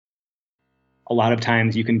a lot of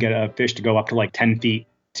times you can get a fish to go up to like 10 feet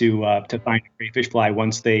to find a crayfish fly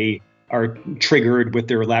once they are triggered with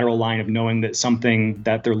their lateral line of knowing that something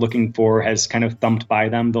that they're looking for has kind of thumped by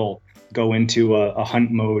them. They'll go into a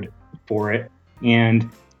hunt mode for it. And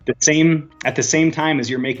at the same time as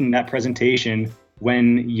you're making that presentation,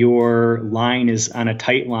 when your line is on a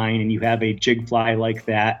tight line and you have a jig fly like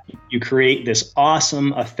that, you create this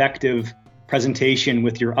awesome, effective presentation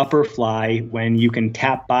with your upper fly when you can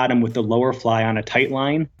tap bottom with the lower fly on a tight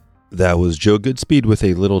line. That was Joe Goodspeed with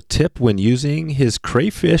a little tip when using his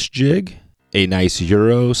crayfish jig. A nice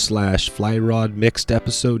Euro/fly rod mixed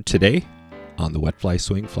episode today on the Wet Fly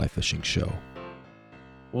Swing Fly Fishing Show.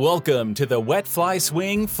 Welcome to the Wet Fly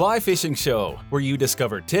Swing Fly Fishing Show, where you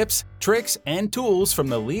discover tips, tricks, and tools from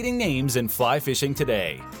the leading names in fly fishing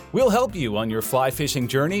today. We'll help you on your fly fishing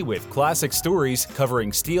journey with classic stories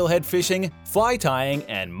covering steelhead fishing, fly tying,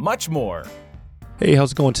 and much more. Hey,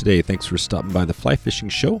 how's it going today? Thanks for stopping by the Fly Fishing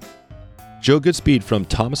Show. Joe Goodspeed from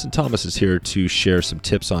Thomas & Thomas is here to share some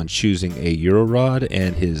tips on choosing a Euro rod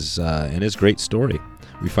and his great story.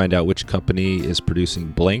 We find out which company is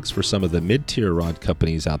producing blanks for some of the mid-tier rod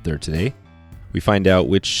companies out there today. We find out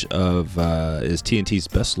which of is T&T's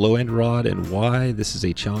best low-end rod and why this is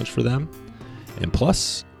a challenge for them. And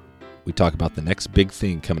plus, we talk about the next big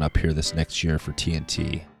thing coming up here this next year for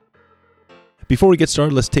T&T. Before we get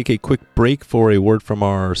started, let's take a quick break for a word from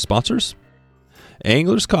our sponsors.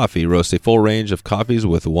 Angler's Coffee roasts a full range of coffees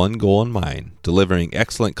with one goal in mind, delivering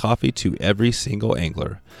excellent coffee to every single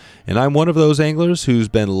angler. And I'm one of those anglers who's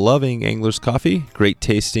been loving Angler's Coffee, great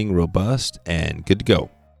tasting, robust, and good to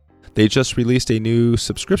go. They just released a new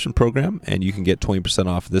subscription program, and you can get 20%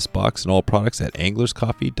 off this box and all products at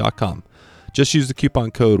anglerscoffee.com. Just use the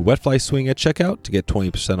coupon code WetFlySwing at checkout to get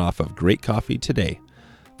 20% off of great coffee today.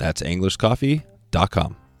 That's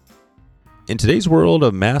anglerscoffee.com. In today's world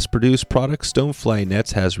of mass-produced products, Stonefly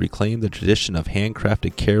Nets has reclaimed the tradition of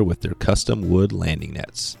handcrafted care with their custom wood landing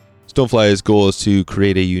nets. Stonefly's goal is to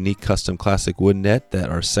create a unique custom classic wood net that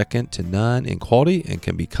are second to none in quality and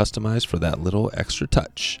can be customized for that little extra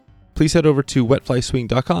touch. Please head over to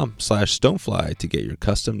wetflyswing.com/stonefly to get your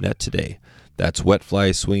custom net today. That's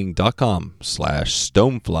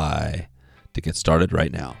wetflyswing.com/stonefly to get started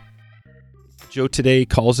right now. Joe today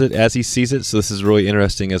calls it as he sees it, so this is really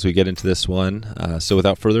interesting as we get into this one. So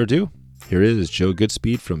without further ado, here is Joe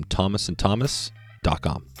Goodspeed from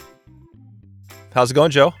thomasandthomas.com. How's it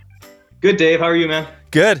going, Joe? Good, Dave. How are you, man?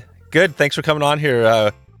 Good. Thanks for coming on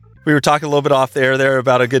here. We were talking a little bit off the air there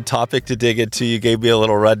about a good topic to dig into. You gave me a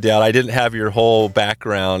little rundown. I didn't have your whole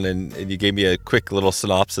background, and you gave me a quick little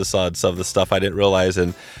synopsis on some of the stuff I didn't realize.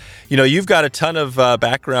 And you know, you've got a ton of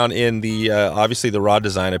background in the obviously the rod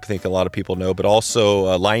design. I think a lot of people know, but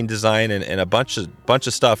also line design and a bunch of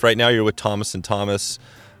stuff. Right now, you're with Thomas & Thomas,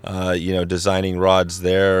 designing rods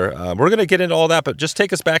there. We're going to get into all that, but just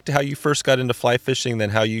take us back to how you first got into fly fishing,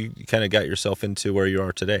 then how you kind of got yourself into where you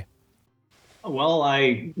are today. Well,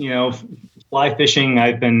 fly fishing,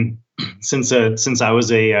 I've been since I was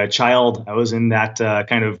a child. I was in that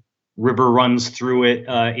kind of river runs through it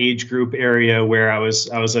age group area where I was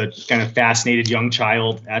a kind of fascinated young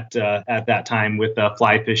child at that time with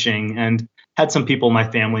fly fishing, and had some people in my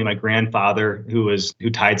family, my grandfather who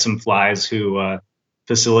tied some flies, who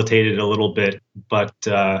facilitated it a little bit, but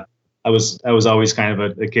I was always kind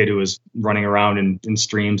of a kid who was running around in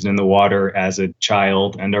streams and in the water as a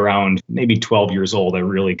child, and around maybe 12 years old I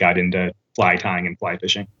really got into fly tying and fly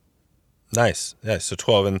fishing. Nice. Yeah, so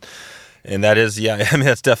 12 and that is, yeah, I mean,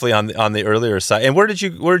 that's definitely on the earlier side. And where did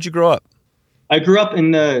you grow up? I grew up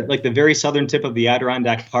in the very southern tip of the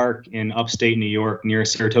Adirondack Park in upstate New York near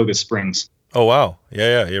Saratoga Springs. Oh, wow.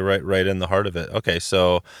 Yeah, you're right in the heart of it. Okay,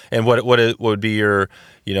 so, and what would be your,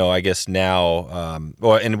 I guess now,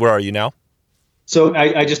 and where are you now? So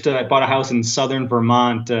I just bought a house in southern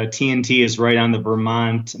Vermont. T&T is right on the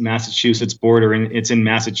Vermont-Massachusetts border, and it's in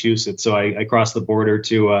Massachusetts. So I crossed the border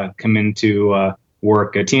to come into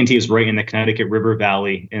work. T&T is right in the Connecticut River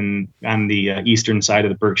Valley on the eastern side of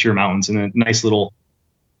the Berkshire Mountains, in a nice little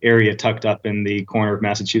area tucked up in the corner of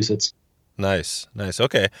Massachusetts. Nice.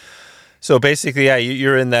 Okay. So basically, yeah,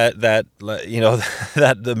 you're in that that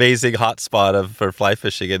amazing hot spot for fly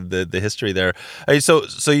fishing and the history there. So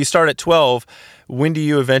you start at 12. When do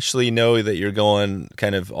you eventually know that you're going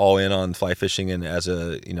kind of all in on fly fishing and as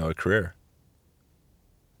a career?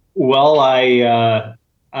 Well, I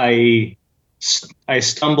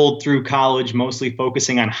stumbled through college mostly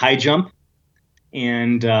focusing on high jump,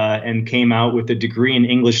 and came out with a degree in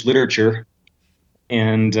English literature.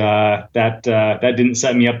 And that didn't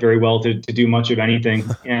set me up very well to do much of anything.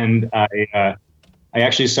 And I I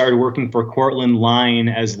actually started working for Cortland Line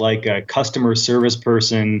as like a customer service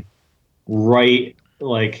person, right,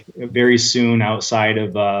 like very soon outside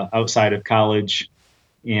of college.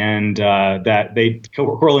 And that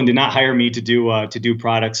Cortland did not hire me to do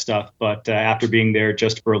product stuff, but after being there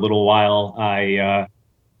just for a little while, I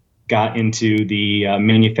got into the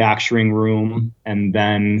manufacturing room, and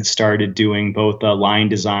then started doing both line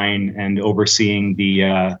design and overseeing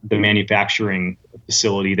the manufacturing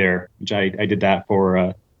facility there, which I did that for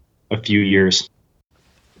a few years.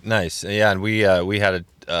 Nice. Yeah, and we had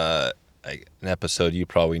an episode, you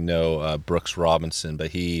probably know, Brooks Robinson,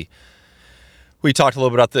 but we talked a little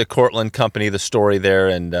bit about the Cortland company, the story there,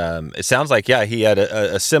 and it sounds like, yeah, he had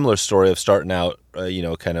a similar story of starting out,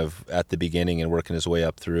 kind of at the beginning and working his way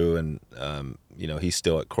up through, and he's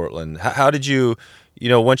still at Cortland. How did you,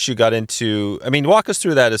 once you got into, I mean, walk us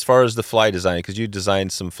through that as far as the fly design, because you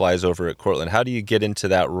designed some flies over at Cortland. How do you get into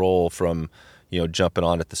that role from, jumping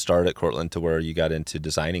on at the start at Cortland to where you got into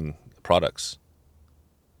designing products?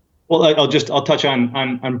 Well, I'll touch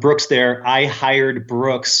on Brooks there. I hired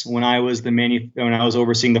Brooks when I was when I was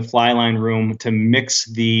overseeing the fly line room to mix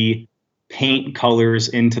the paint colors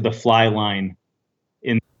into the fly line.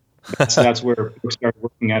 That's where Brooks started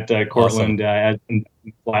working at Cortland. Awesome. In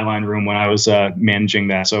the fly line room when I was managing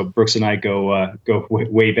that. So Brooks and I go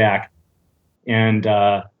way back. And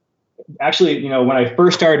actually, when I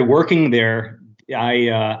first started working there,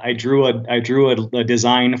 I drew a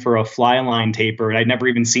design for a fly line taper, and I'd never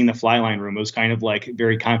even seen the fly line room. It was kind of like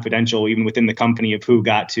very confidential, even within the company, of who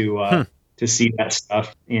got to see that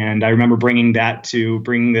stuff. And I remember bringing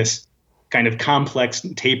this kind of complex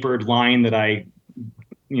tapered line that I,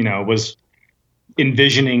 was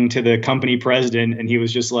envisioning to the company president, and he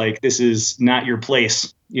was just like, "This is not your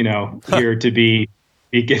place, here to be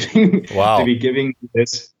giving wow. to be giving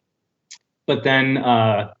this." But then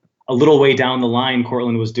a little way down the line,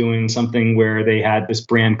 Cortland was doing something where they had this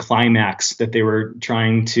brand Climax that they were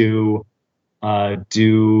trying to trying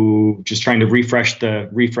to refresh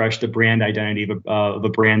the brand identity of a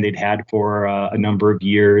brand they'd had for a number of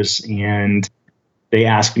years. And they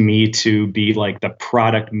asked me to be like the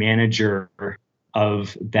product manager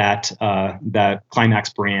of that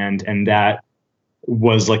Climax brand. And that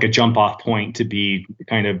was like a jump off point to be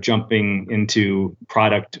kind of jumping into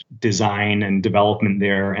product design and development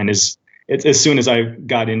there. And as soon as I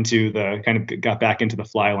got back into the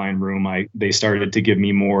fly line room, they started to give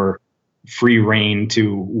me more free reign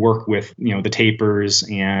to work with, the tapers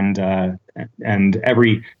and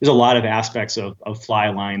there's a lot of aspects of fly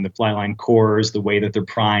line, the fly line cores, the way that they're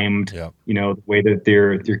primed, yeah. The way that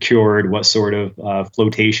they're cured, what sort of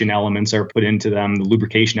flotation elements are put into them, the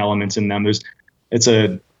lubrication elements in them. There's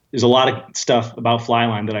a lot of stuff about fly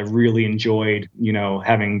line that I really enjoyed,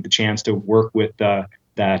 having the chance to work with that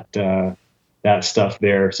stuff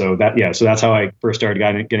there. So that's how I first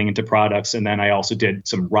started getting into products. And then I also did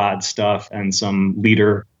some rod stuff and some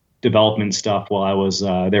leader development stuff while I was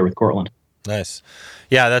there with Cortland. Nice.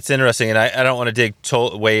 Yeah, that's interesting. And I don't want to dig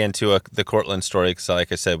way into the Cortland story, because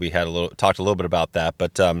like I said, we had talked a little bit about that.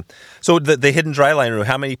 But so the hidden dry line room,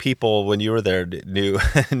 how many people when you were there knew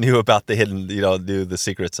about the hidden, knew the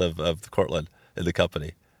secrets of Cortland in the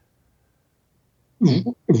company?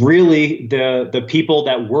 Really, the people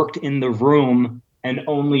that worked in the room, and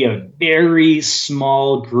only a very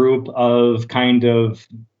small group of kind of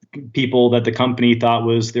people that the company thought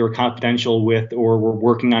they were confidential with or were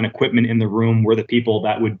working on equipment in the room, were the people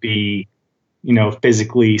that would be,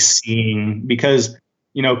 physically seeing, because,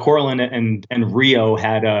 Cortland and Rio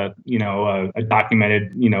had a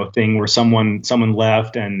documented, thing where someone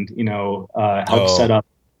left and, helped set up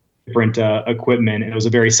different equipment. And it was a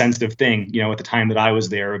very sensitive thing, at the time that I was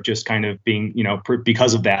there, of just kind of being,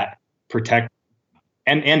 because of that, protect,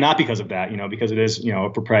 and not because of that, because it is,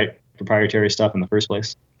 proprietary stuff in the first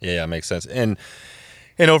place. Yeah, makes sense. And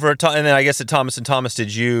over and then I guess at Thomas & Thomas,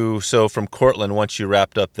 so from Cortland, once you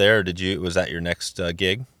wrapped up there, was that your next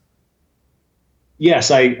gig? Yes,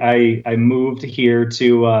 I moved here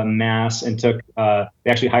to Mass and took, they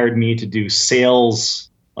actually hired me to do sales,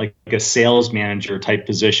 like a sales manager type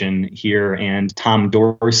position here. And Tom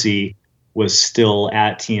Dorsey was still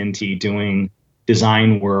at TNT doing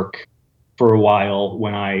design work for a while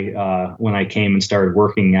when I came and started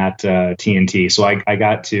working at TNT. So I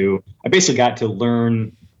basically got to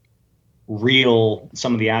learn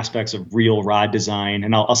some of the aspects of real rod design.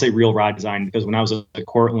 And I'll say real rod design because when I was at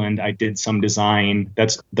Cortland, I did some design.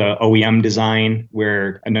 That's the OEM design,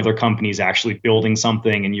 where another company is actually building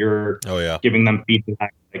something and you're giving them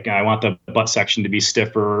feedback. Like, I want the butt section to be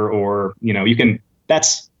stiffer, or,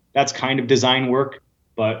 that's kind of design work.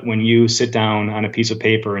 But when you sit down on a piece of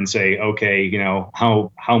paper and say, okay,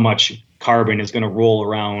 how much carbon is going to roll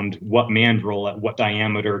around what mandrel at what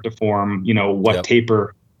diameter to form, what Yep.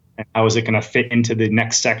 taper, and how is it going to fit into the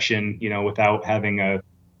next section, without having a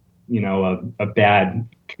bad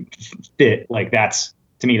fit. Like,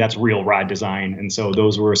 to me, that's real rod design. And so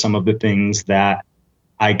those were some of the things that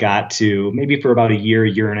I got to, maybe for about a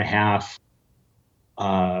year and a half,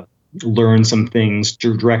 learn some things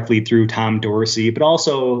directly through Tom Dorsey, but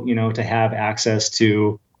also, to have access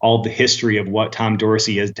to all the history of what Tom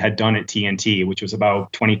Dorsey had done at TNT, which was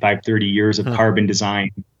about 25, 30 years of carbon design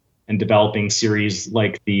and developing series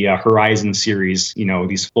like the Horizon series,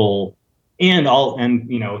 these full and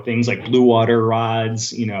things like blue water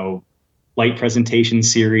rods, light presentation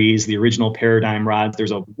series, the original Paradigm rods.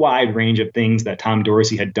 There's a wide range of things that Tom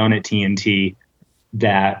Dorsey had done at TNT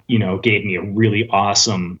that, gave me a really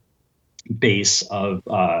awesome base of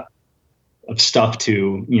stuff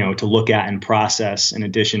to look at and process, in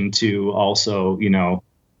addition to also,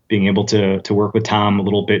 being able to work with Tom a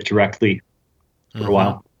little bit directly for a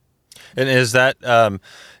while. And is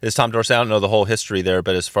Tom Dorsey? I don't know the whole history there,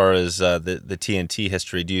 but as far as the TNT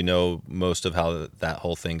history, do you know most of how that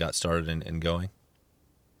whole thing got started and going?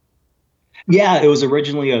 Yeah, it was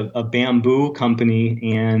originally a bamboo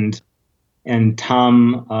company, and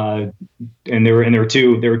Tom and there were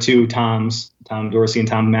two Toms, Tom Dorsey and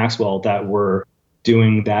Tom Maxwell, that were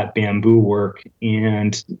doing that bamboo work.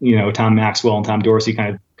 And Tom Maxwell and Tom Dorsey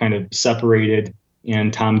kind of separated,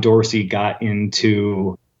 and Tom Dorsey got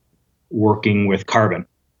into working with carbon.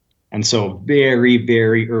 And so very,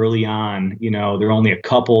 very early on, there were only a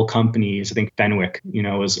couple companies. I think Fenwick,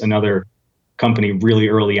 was another company really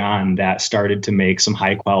early on that started to make some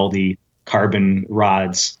high quality carbon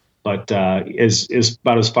rods. But is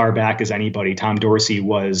about as far back as anybody, Tom Dorsey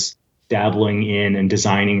was dabbling in and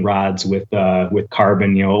designing rods with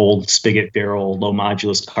carbon, old spigot barrel, low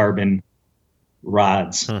modulus carbon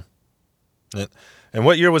rods. And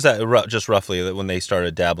what year was that, just roughly, when they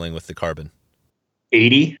started dabbling with the carbon?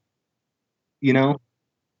 80.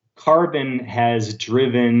 Carbon has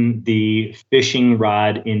driven the fishing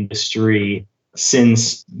rod industry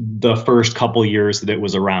since the first couple years that it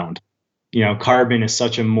was around. Carbon is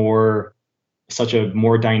such a more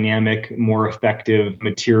dynamic, more effective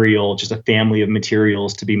material, just a family of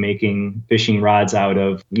materials to be making fishing rods out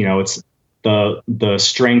of. It's the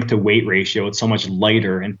strength to weight ratio. It's so much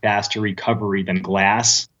lighter and faster recovery than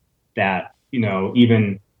glass that,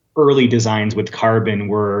 even early designs with carbon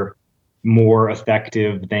were more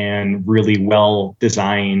effective than really well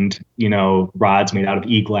designed, rods made out of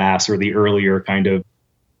e-glass or the earlier kind of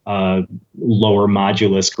lower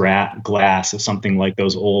modulus glass of something like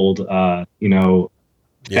those old,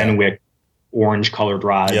 Fenwick orange colored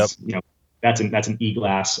rods. Yep. That's an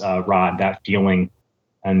e-glass rod, that feeling.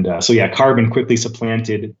 And carbon quickly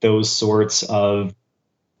supplanted those sorts of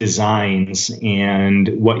designs. And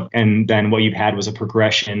then what you've had was a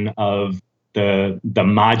progression of the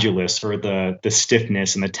modulus, or the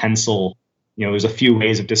stiffness and the tensile. There's a few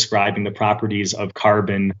ways of describing the properties of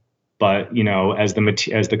carbon, but as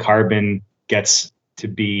the carbon gets to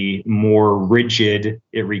be more rigid,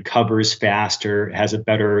 it recovers faster, has a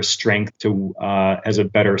better strength has a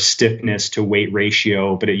better stiffness to weight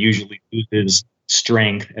ratio, but it usually loses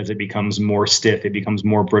strength as it becomes more stiff. It becomes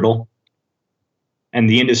more brittle. And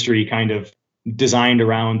the industry kind of designed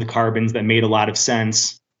around the carbons that made a lot of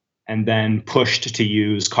sense, and then pushed to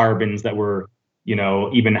use carbons that were,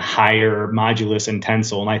 even higher modulus and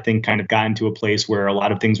tensile. And I think kind of got into a place where a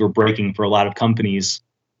lot of things were breaking for a lot of companies.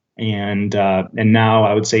 And now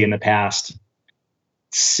I would say in the past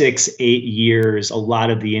 6-8 years, a lot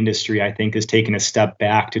of the industry, I think, has taken a step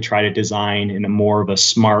back to try to design in a more of a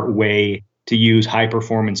smart way to use high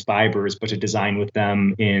performance fibers, but to design with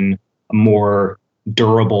them in a more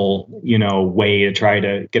durable, way to try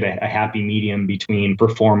to get a happy medium between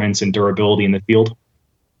performance and durability in the field.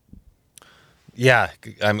 Yeah,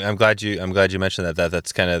 I'm glad you mentioned that.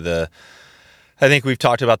 That's kind of I think we've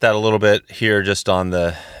talked about that a little bit here, just on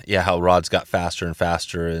how rods got faster and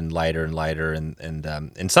faster and lighter,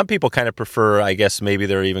 and some people kind of prefer, I guess maybe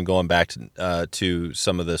they're even going back to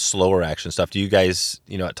some of the slower action stuff. Do you guys,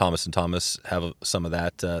 at Thomas & Thomas, have some of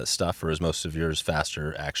that stuff, or is most of yours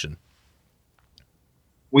faster action?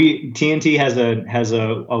 TNT has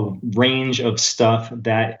a range of stuff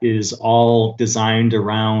that is all designed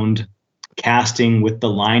around casting with the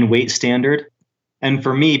line weight standard. And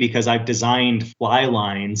for me, because I've designed fly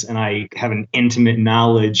lines and I have an intimate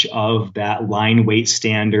knowledge of that line weight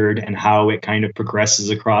standard and how it kind of progresses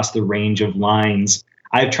across the range of lines,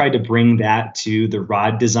 I've tried to bring that to the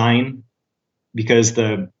rod design, because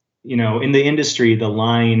the in the industry, the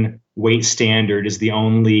line weight standard is the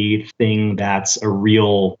only thing that's a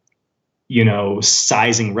real,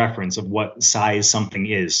 sizing reference of what size something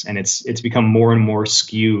is. And it's become more and more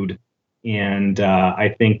skewed. And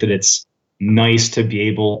I think that it's nice to be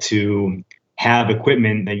able to have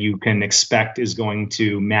equipment that you can expect is going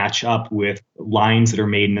to match up with lines that are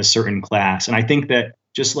made in a certain class. And I think that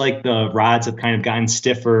just like the rods have kind of gotten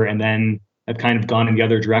stiffer and then have kind of gone in the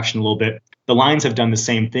other direction a little bit, the lines have done the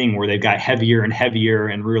same thing where they've got heavier and heavier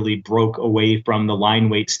and really broke away from the line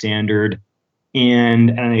weight standard.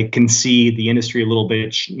 And I can see the industry a little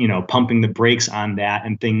bit, pumping the brakes on that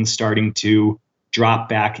and things starting to drop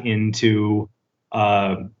back into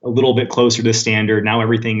a little bit closer to standard. Now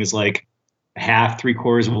everything is like half,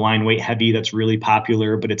 3/4 of a line weight heavy. That's really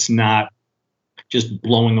popular, but it's not just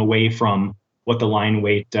blowing away from what the line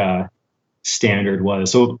weight standard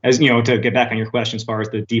was. So as to get back on your question, as far as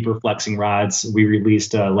the deeper flexing rods, we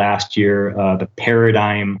released last year the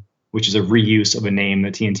Paradigm, which is a reuse of a name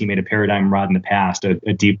that TNT made a Paradigm rod in the past,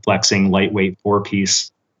 a deep flexing lightweight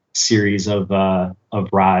 4-piece series of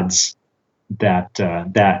rods that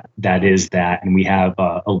is that. And we have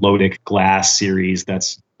a Lodic glass series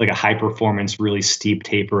that's like a high performance, really steep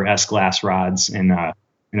taper S-glass rods in a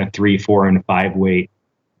 3, 4, and 5 weight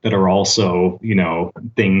that are also,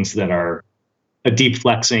 things that are a deep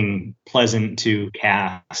flexing, pleasant to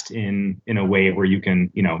cast in a way where you can,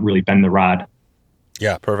 really bend the rod.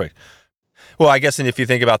 Yeah, perfect. Well, I guess, and if you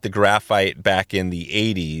think about the graphite back in the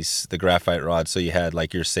 80s, the graphite rod, so you had,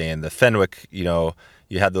 like you're saying, the Fenwick, you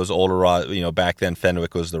had those older rods, back then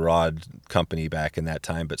Fenwick was the rod company back in that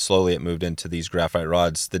time, but slowly it moved into these graphite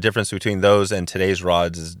rods. The difference between those and today's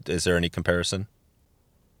rods, is there any comparison?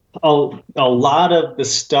 A lot of the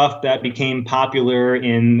stuff that became popular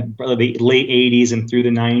in the late 80s and through the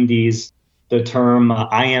 90s, the term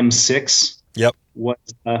IM6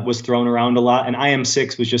 was thrown around a lot. And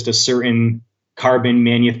IM6 was just a certain carbon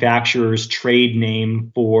manufacturer's trade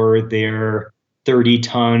name for their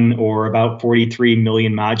 30-ton or about 43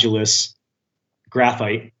 million modulus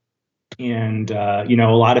graphite. And, a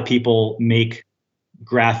lot of people make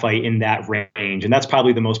graphite in that range. And that's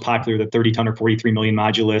probably the most popular, the 30-ton or 43 million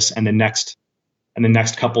modulus. And the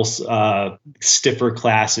next couple stiffer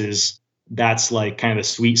classes, that's like kind of the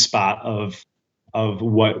sweet spot of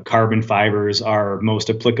what carbon fibers are most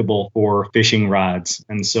applicable for fishing rods.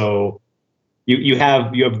 And so you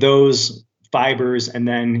have those fibers, and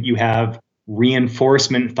then you have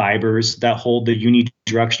reinforcement fibers that hold the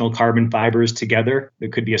unidirectional carbon fibers together.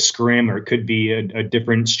 It could be a scrim, or it could be a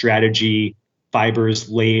different strategy, fibers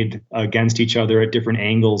laid against each other at different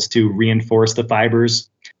angles to reinforce the fibers.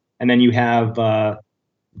 And then you have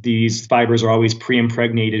these fibers are always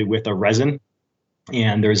pre-impregnated with a resin.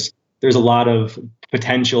 And there's a lot of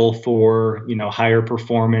potential for, higher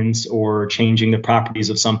performance or changing the properties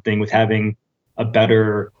of something with having a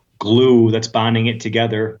better glue that's bonding it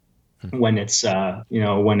together when it's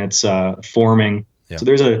forming. Yeah. So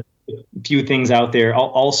there's a few things out there.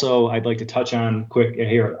 Also, I'd like to touch on quick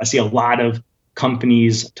here. I see a lot of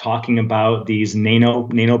companies talking about these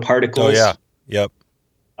nanoparticles. Oh yeah. Yep.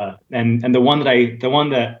 And the one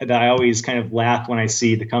that I always kind of laugh when I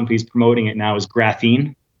see the companies promoting it now is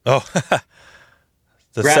graphene. Oh,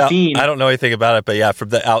 graphene. I don't know anything about it, but yeah, from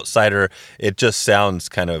the outsider, it just sounds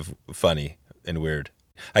kind of funny and weird.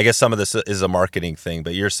 I guess some of this is a marketing thing,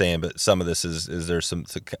 but you're saying, but some of this is there some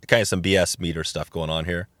kind of some BS meter stuff going on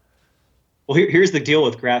here? Well, here's the deal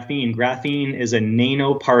with graphene. Graphene is a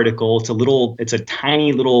nanoparticle. It's a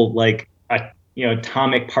tiny little, like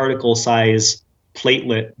atomic particle size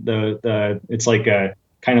platelet. It's like a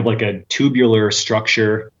kind of like a tubular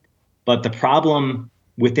structure. But the problem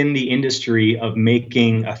within the industry of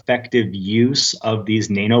making effective use of these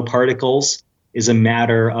nanoparticles is a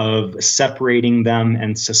matter of separating them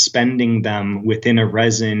and suspending them within a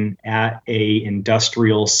resin at a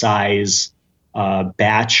industrial size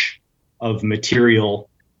batch of material,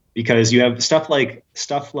 because you have stuff like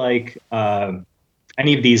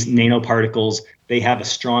any of these nanoparticles, they have a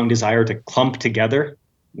strong desire to clump together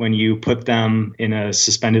when you put them in a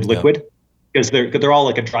suspended liquid, because they're all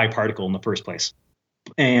like a dry particle in the first place.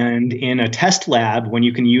 And in a test lab, when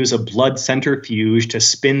you can use a blood centrifuge to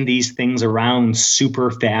spin these things around super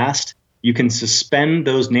fast, you can suspend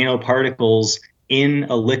those nanoparticles in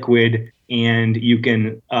a liquid, and you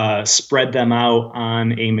can spread them out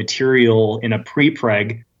on a material in a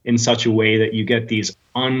pre-preg in such a way that you get these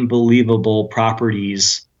unbelievable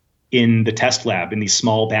properties in the test lab in these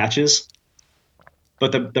small batches.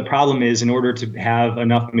 But the problem is, in order to have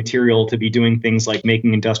enough material to be doing things like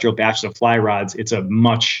making industrial batches of fly rods, it's a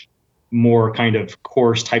much more kind of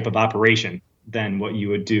coarse type of operation. than what you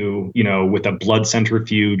would do, with a blood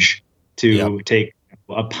centrifuge Yep. to take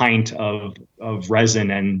a pint of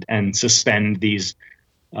resin and suspend these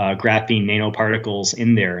graphene nanoparticles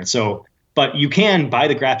in there. So, but you can buy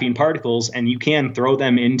the graphene particles and you can throw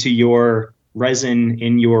them into your resin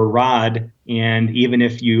in your rod. And even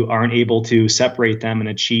if you aren't able to separate them and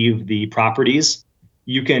achieve the properties,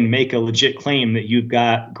 you can make a legit claim that you've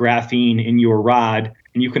got graphene in your rod.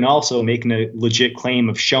 And you can also make a legit claim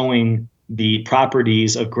of showing the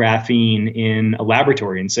properties of graphene in a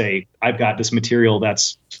laboratory and say, I've got this material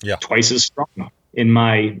that's twice as strong in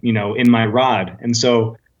my rod. And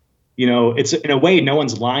so, it's in a way, no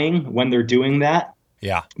one's lying when they're doing that.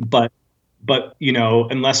 Yeah. But,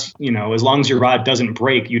 unless, as long as your rod doesn't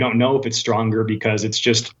break, you don't know if it's stronger because it's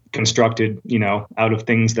just constructed, out of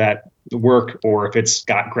things that work, or if it's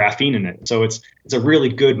got graphene in it. So it's a really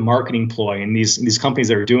good marketing ploy. And these companies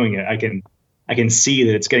that are doing it, I can see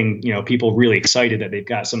that it's getting, people really excited that they've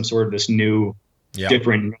got some sort of this new,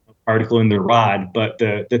 different particle in their rod. But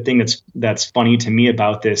the thing that's funny to me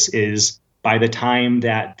about this is by the time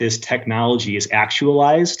that this technology is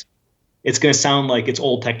actualized, it's going to sound like it's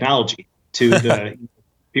old technology to the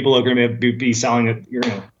people who are going to be selling it.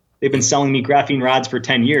 They've been selling me graphene rods for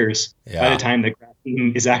 10 years. By the time the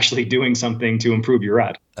graphene is actually doing something to improve your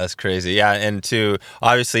rod. That's crazy. Yeah. And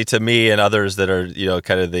obviously to me and others that are,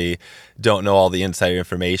 kind of don't know all the insider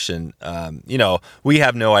information, we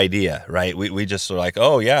have no idea, right? We just are like,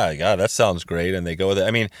 oh yeah, that sounds great. And they go with it.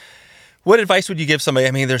 I mean, what advice would you give somebody?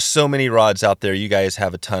 I mean, there's so many rods out there. You guys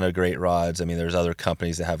have a ton of great rods. I mean, there's other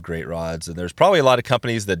companies that have great rods, and there's probably a lot of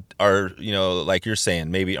companies that are, like you're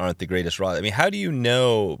saying, maybe aren't the greatest rod. I mean, how do you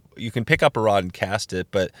know? You can pick up a rod and cast it,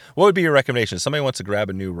 but what would be your recommendation? If somebody wants to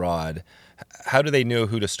grab a new rod, how do they know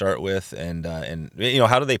who to start with, and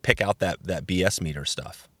how do they pick out that BS meter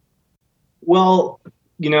stuff? Well,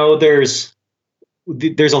 there's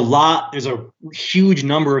a huge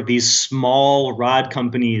number of these small rod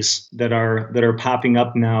companies that are popping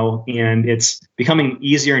up now, and it's becoming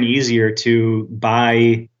easier and easier to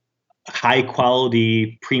buy high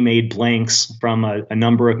quality pre-made blanks from a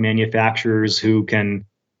number of manufacturers who can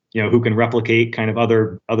replicate kind of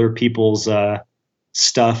other people's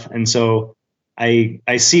stuff. And so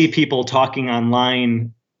I see people talking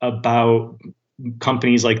online about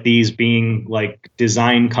companies like these being like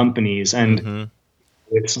design companies, and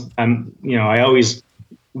I always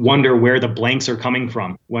wonder where the blanks are coming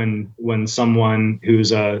from when someone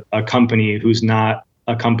who's a company who's not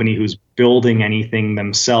a company who's building anything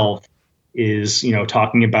themselves is,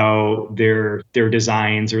 talking about their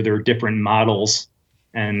designs or their different models.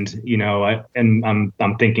 And, I'm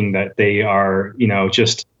thinking that they are,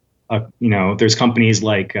 there's companies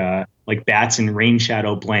like Bats and Rain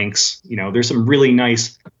Shadow blanks. There's some really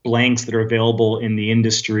nice blanks that are available in the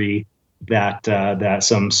industry that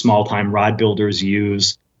some small time rod builders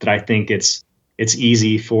use, that I think it's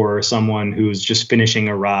easy for someone who's just finishing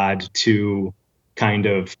a rod to kind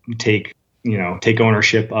of take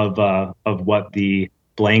ownership of what the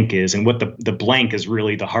blank is, and what the blank is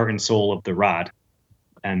really the heart and soul of the rod.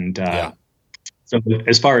 And so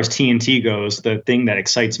as far as TNT goes, the thing that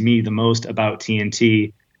excites me the most about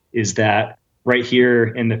TNT is that right here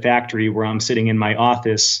in the factory where I'm sitting in my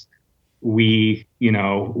office, we're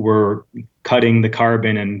cutting the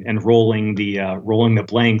carbon and rolling the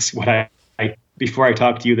blanks. Before I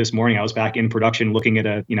talked to you this morning, I was back in production looking at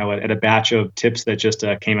a batch of tips that just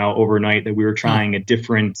came out overnight, that we were trying a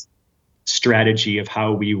different strategy of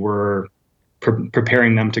how we were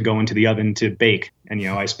preparing them to go into the oven to bake. And,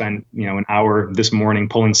 I spent, an hour this morning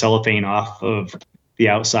pulling cellophane off of the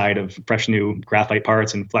outside of fresh new graphite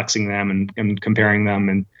parts and flexing them and comparing them.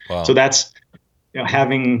 And so that's,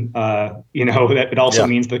 having, that it also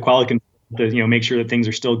means the quality to, make sure that things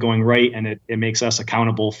are still going right. And it makes us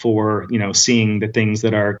accountable for, seeing the things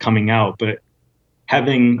that are coming out. But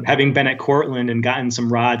having been at Cortland and gotten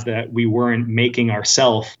some rods that we weren't making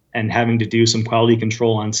ourselves, and having to do some quality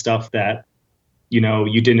control on stuff that, you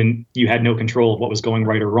had no control of what was going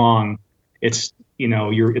right or wrong. It's,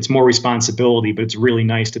 it's more responsibility, but it's really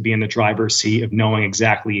nice to be in the driver's seat of knowing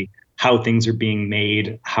exactly how things are being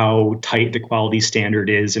made, how tight the quality standard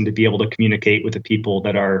is, and to be able to communicate with the people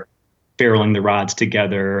that are barreling the rods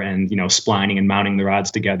together and, splining and mounting the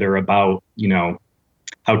rods together about,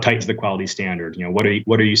 how tight is the quality standard? What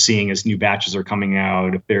are you seeing as new batches are coming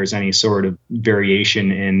out? If there's any sort of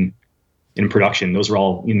variation in production, those are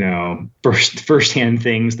all, firsthand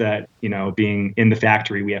things that, being in the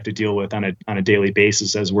factory, we have to deal with on a daily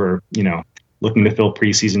basis as we're, looking to fill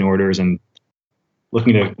preseason orders and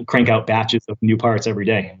looking to crank out batches of new parts every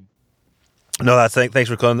day. No, thanks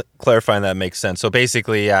for clarifying. That makes sense. So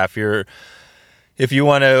basically, if you're if you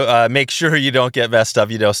want to make sure you don't get messed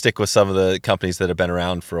up, stick with some of the companies that have been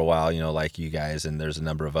around for a while, like you guys, and there's a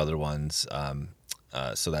number of other ones.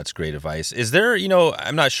 So that's great advice. Is there,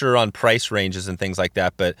 I'm not sure on price ranges and things like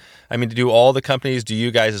that, but I mean, do all the companies, do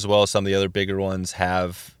you guys as well as some of the other bigger ones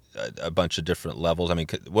have a bunch of different levels? I mean,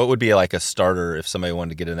 what would be like a starter if somebody wanted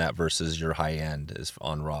to get in that versus your high end is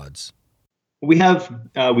on rods? We have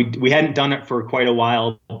we hadn't done it for quite a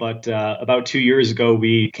while, but about 2 years ago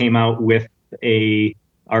we came out with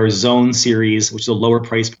our Zone series, which is a lower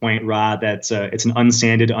price point rod. It's an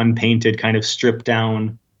unsanded, unpainted, kind of stripped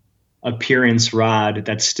down appearance rod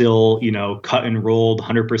that's still cut and rolled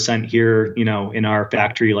 100% here in our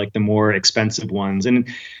factory, like the more expensive ones. And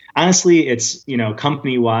honestly, it's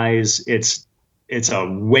company wise, it's a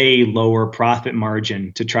way lower profit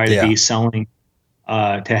margin to try to be selling.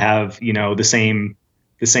 To have the same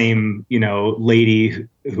lady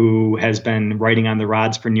who has been writing on the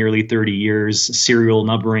rods for nearly 30 years, serial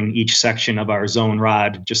numbering each section of our Zone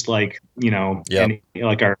rod, just like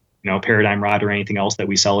like our Paradigm rod or anything else that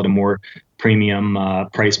we sell at a more premium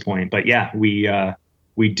price point. But yeah, we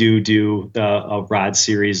do a rod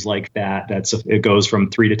series like that. It goes from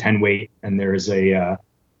 3 to 10 weight, and there's a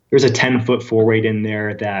 10-foot 4-weight in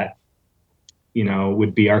there that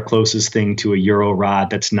would be our closest thing to a Euro rod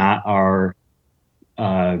that's not our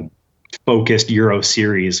focused Euro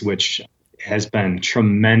series, which has been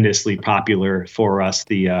tremendously popular for us.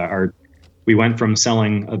 We went from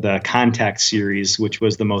selling the Contact series, which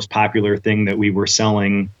was the most popular thing that we were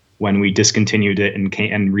selling when we discontinued it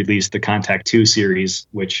and released the Contact 2 series,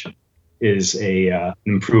 which is an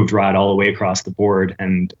improved rod all the way across the board.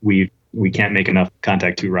 And we can't make enough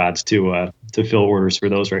Contact 2 rods to fill orders for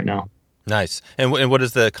those right now. Nice. And what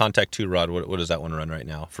is the Contact 2 rod? What does that one run right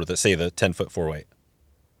now for the 10-foot 4-weight?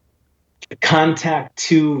 The Contact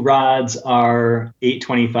 2 rods are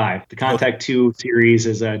 $825. The Contact 2 series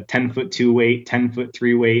is a 10-foot 2-weight, 10-foot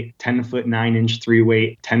 3-weight, 10-foot 9-inch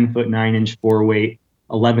 3-weight, 10-foot 9-inch 4-weight,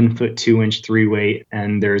 11-foot 2-inch 3-weight,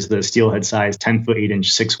 and there's the steelhead size 10-foot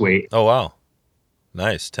 8-inch 6-weight. Oh, wow.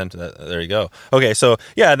 Nice. There you go. Okay, so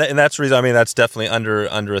yeah, and that's the reason. I mean, that's definitely under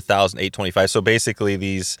 $1,825. So basically,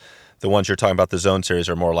 the ones you're talking about, the Zone series,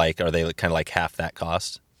 are they kind of like half that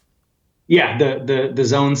cost? Yeah, the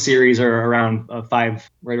Zone series are around right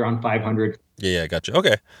around 500. Yeah, gotcha.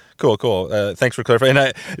 Okay, cool. Thanks for clarifying. And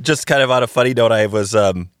I just kind of on a funny note, I was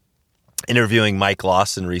interviewing Mike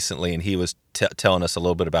Lawson recently, and he was telling us a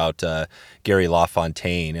little bit about Gary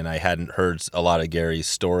LaFontaine, and I hadn't heard a lot of Gary's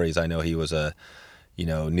stories. I know he was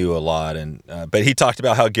knew a lot, and but he talked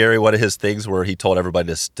about how Gary, one of his things where he told everybody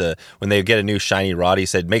just when they get a new shiny rod, he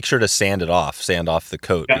said make sure to sand off the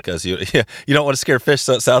coat, because you don't want to scare fish.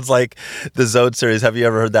 So it sounds like the Zone series. Have you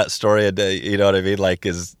ever heard that story? And you know what I mean? Like,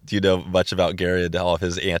 do you know much about Gary and all of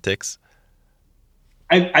his antics?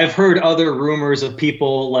 I've heard other rumors of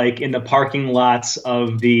people like in the parking lots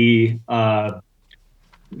of the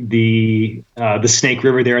Snake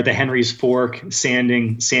River there at the Henry's Fork,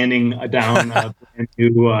 sanding down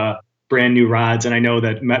brand new rods, and I know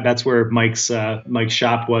that's where Mike's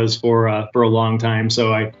shop was for a long time.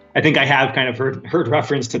 So I think I have kind of heard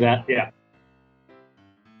reference to that. Yeah.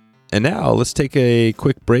 And now let's take a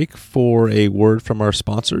quick break for a word from our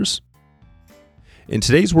sponsors. In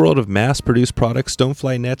today's world of mass-produced products,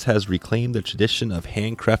 Stonefly Nets has reclaimed the tradition of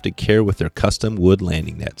handcrafted care with their custom wood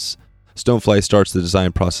landing nets. Stonefly starts the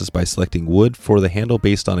design process by selecting wood for the handle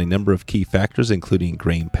based on a number of key factors, including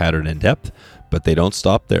grain pattern and depth, but they don't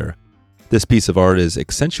stop there. This piece of art is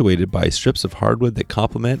accentuated by strips of hardwood that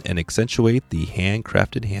complement and accentuate the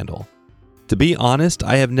handcrafted handle. To be honest,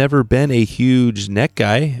 I have never been a huge net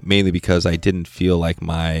guy, mainly because I didn't feel like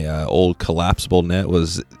my old collapsible net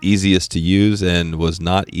was easiest to use and was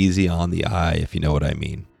not easy on the eye, if you know what I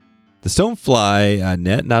mean. The Stonefly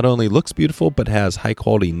net not only looks beautiful, but has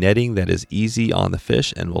high-quality netting that is easy on the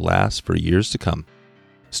fish and will last for years to come.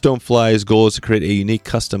 Stonefly's goal is to create a unique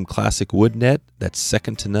custom classic wood net that's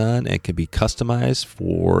second to none and can be customized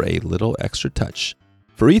for a little extra touch.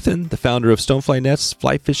 For Ethan, the founder of Stonefly Nets,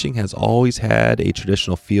 fly fishing has always had a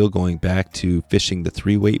traditional feel, going back to fishing the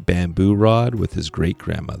 3-weight bamboo rod with his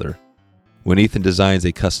great-grandmother. When Ethan designs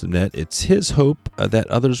a custom net, it's his hope that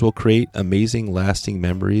others will create amazing, lasting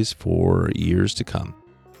memories for years to come.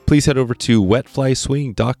 Please head over to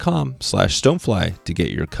wetflyswing.com/stonefly to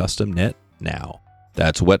get your custom net now.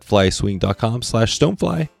 That's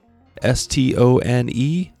wetflyswing.com/stonefly,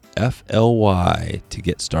 STONEFLY, to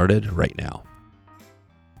get started right now.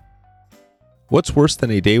 What's worse than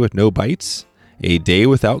a day with no bites? A day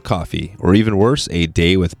without coffee, or even worse, a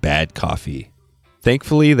day with bad coffee.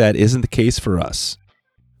 Thankfully, that isn't the case for us.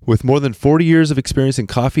 With more than 40 years of experience in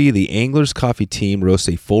coffee, the Anglers Coffee team roasts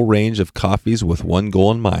a full range of coffees with one goal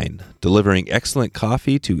in mind, delivering excellent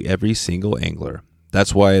coffee to every single angler.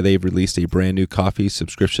 That's why they've released a brand new coffee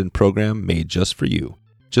subscription program made just for you.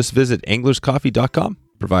 Just visit anglerscoffee.com,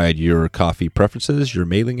 provide your coffee preferences, your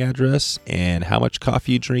mailing address, and how much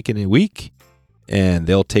coffee you drink in a week, and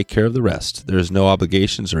they'll take care of the rest. There's no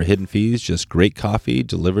obligations or hidden fees, just great coffee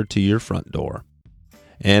delivered to your front door.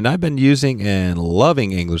 And I've been using and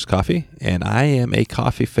loving Anglers Coffee, and I am a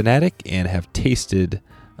coffee fanatic and have tasted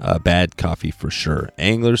bad coffee for sure.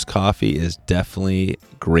 Anglers Coffee is definitely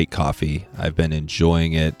great coffee. I've been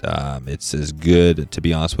enjoying it. It's as good, to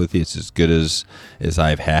be honest with you, it's as good as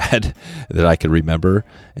I've had that I can remember,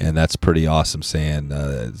 and that's pretty awesome saying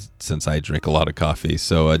since I drink a lot of coffee.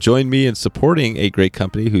 So join me in supporting a great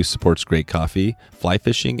company who supports great coffee, fly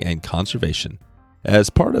fishing, and conservation.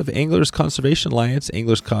 As part of Anglers Conservation Alliance,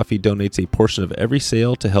 Anglers Coffee donates a portion of every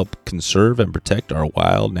sale to help conserve and protect our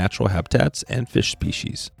wild natural habitats and fish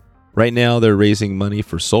species. Right now, they're raising money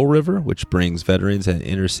for Soul River, which brings veterans and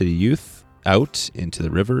inner city youth out into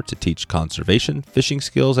the river to teach conservation, fishing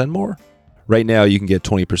skills, and more. Right now, you can get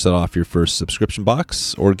 20% off your first subscription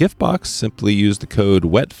box or gift box. Simply use the code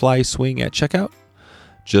WETFLYSWING at checkout.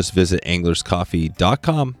 Just visit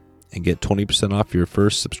anglerscoffee.com and get 20% off your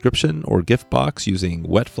first subscription or gift box using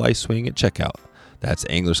WetFlySwing at checkout. That's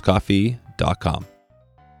anglerscoffee.com.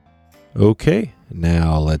 Okay,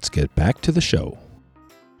 now let's get back to the show.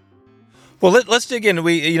 Well, let's dig in.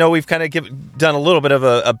 We've kind of done a little bit of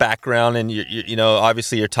a background, and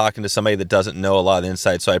obviously you're talking to somebody that doesn't know a lot of the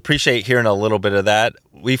insight. So I appreciate hearing a little bit of that.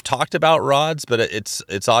 We've talked about rods, but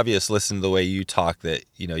it's obvious, listening to the way you talk, that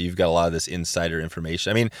you've got a lot of this insider information.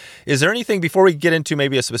 I mean, is there anything, before we get into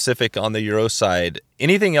maybe a specific on the Euro side,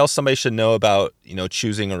 anything else somebody should know about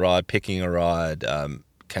choosing a rod, picking a rod,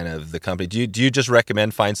 kind of the company? Do you just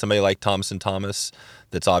recommend find somebody like Thomas & Thomas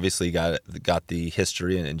that's obviously got the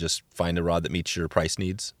history, and just find a rod that meets your price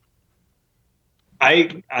needs?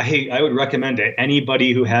 I would recommend it.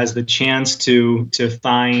 Anybody who has the chance to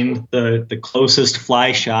find the closest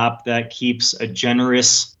fly shop that keeps a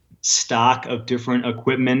generous stock of different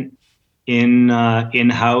equipment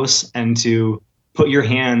in-house, and to put your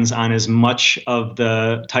hands on as much of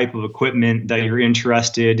the type of equipment that you're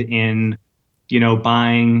interested in,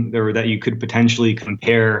 buying, or that you could potentially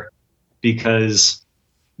compare, because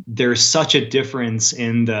there's such a difference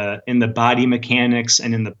in the body mechanics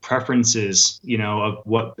and in the preferences,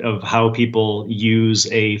 of how people use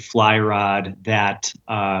a fly rod, that,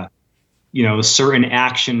 certain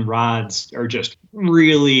action rods are just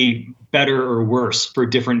really better or worse for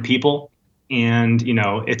different people. And,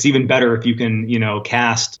 it's even better if you can,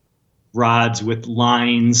 cast rods with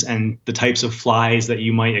lines and the types of flies that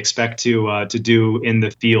you might expect to do in the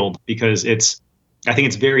field, because I think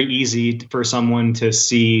it's very easy for someone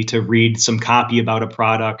to read some copy about a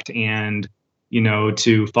product and,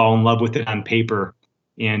 to fall in love with it on paper.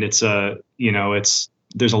 And there's a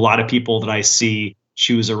lot of people that I see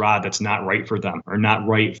choose a rod that's not right for them, or not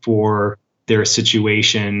right for their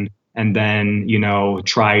situation, and then,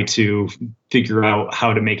 try to figure out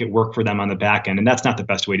how to make it work for them on the back end. And that's not the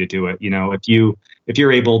best way to do it. If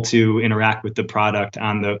you're able to interact with the product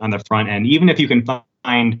on the front end, even if you can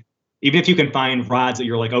find rods that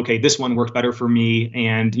you're like, okay, this one worked better for me,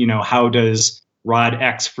 and how does rod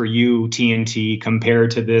X for you, TNT, compare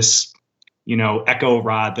to this, Echo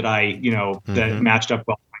rod that that matched up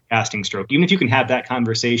well with my casting stroke? Even if you can have that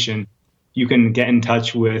conversation, you can get in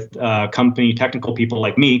touch with company technical people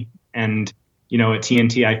like me. And at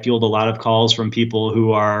TNT, I field a lot of calls from people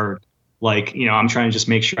who are like, I'm trying to just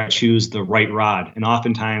make sure I choose the right rod. And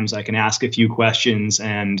oftentimes I can ask a few questions,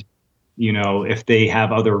 and if they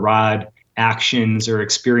have other rod actions or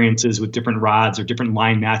experiences with different rods or different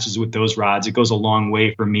line matches with those rods, it goes a long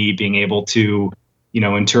way for me being able to,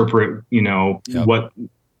 interpret,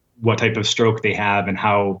 what type of stroke they have, and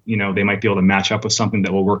how, they might be able to match up with something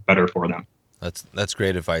that will work better for them. That's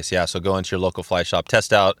great advice. Yeah. So go into your local fly shop,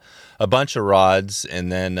 test out a bunch of rods,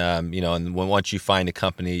 and then, and once you find a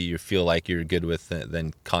company you feel like you're good with,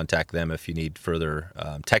 then contact them if you need further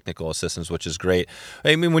technical assistance, which is great.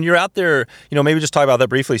 I mean, when you're out there, maybe just talk about that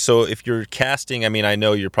briefly. So if you're casting, I mean, I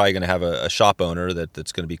know you're probably going to have a shop owner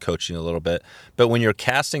that's going to be coaching a little bit, but when you're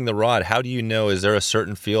casting the rod, how do you know, is there a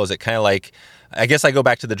certain feel? Is it kind of like, I guess I go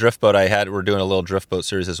back to the drift boat we're doing a little drift boat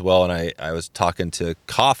series as well, and I was talking to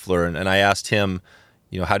Koffler, and I asked him,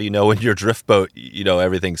 how do you know when your drift boat,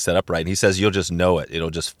 everything's set up right? And he says, you'll just know it. It'll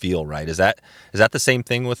just feel right. Is that the same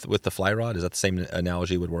thing with the fly rod? Is that the same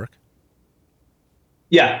analogy would work?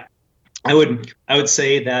 Yeah, I would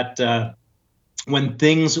say that when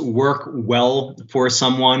things work well for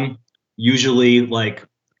someone, usually like,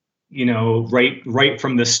 right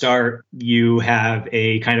from the start, you have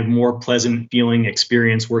a kind of more pleasant feeling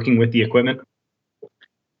experience working with the equipment.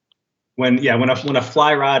 When a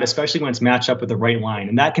fly rod, especially when it's matched up with the right line,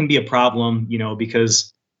 and that can be a problem,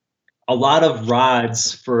 because a lot of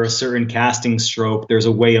rods for a certain casting stroke, there's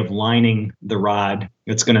a way of lining the rod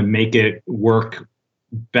that's going to make it work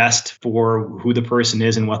best for who the person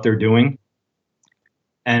is and what they're doing.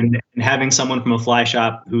 And having someone from a fly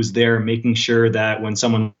shop who's there making sure that when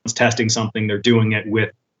someone's testing something, they're doing it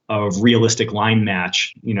with a realistic line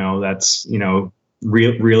match, that's,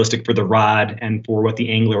 realistic for the rod and for what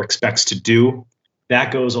the angler expects to do.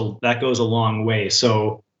 That goes a long way.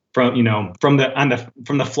 So from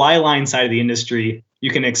the fly line side of the industry,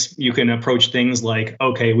 you can approach things like,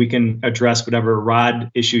 okay, we can address whatever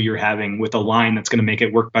rod issue you're having with a line that's going to make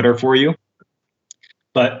it work better for you.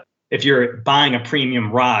 But if you're buying a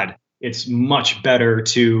premium rod, it's much better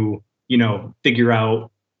to, figure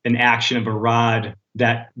out an action of a rod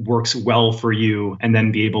that works well for you, and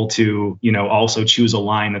then be able to, also choose a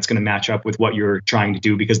line that's going to match up with what you're trying to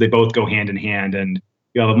do, because they both go hand in hand, and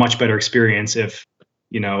you have a much better experience if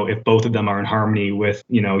both of them are in harmony with,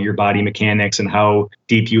 your body mechanics and how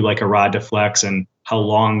deep you like a rod to flex and how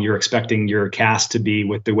long you're expecting your cast to be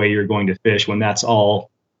with the way you're going to fish. When that's all,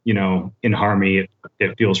 in harmony,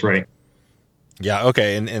 it feels right. Yeah.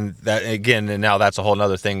 Okay. And that again, and now that's a whole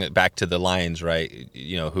nother thing back to the lines, right?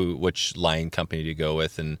 Which line company do you go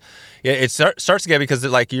with? And yeah, it starts to get, because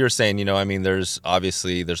like you were saying, there's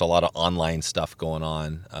a lot of online stuff going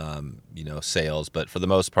on, sales, but for the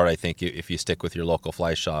most part, I think if you stick with your local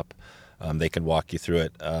fly shop, they can walk you through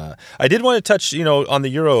it. I did want to touch, on the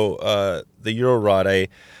Euro rod. I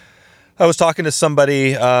was talking to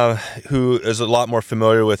somebody who is a lot more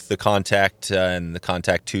familiar with the Contact and the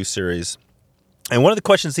Contact 2 series. And one of the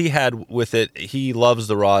questions he had with it, he loves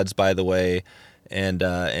the rods, by the way,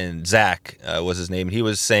 and Zach was his name. And he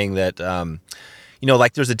was saying that,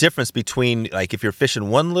 like there's a difference between like if you're fishing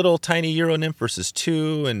one little tiny Euro nymph versus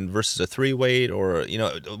two and versus a 3-weight, or,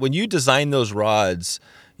 when you design those rods,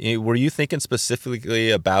 were you thinking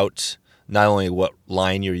specifically about not only what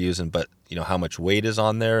line you're using, but, how much weight is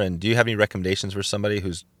on there? And do you have any recommendations for somebody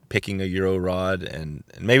who's picking a Euro rod, and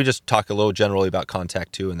maybe just talk a little generally about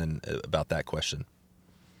Contact 2 and then about that question?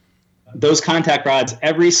 Those Contact rods,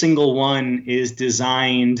 every single one is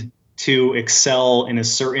designed to excel in a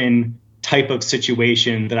certain type of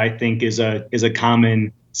situation that I think is a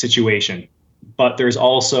common situation. But there's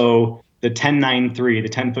also the 10.93, the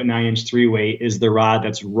 10-foot 9-inch 3-weight is the rod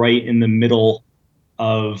that's right in the middle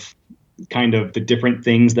of kind of the different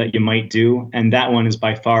things that you might do. And that one is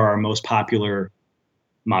by far our most popular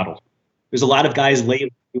model. There's a lot of guys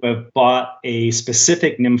lately who have bought a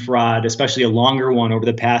specific nymph rod, especially a longer one, over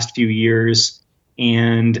the past few years,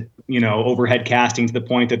 and overhead casting to the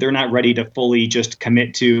point that they're not ready to fully just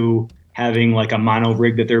commit to having like a mono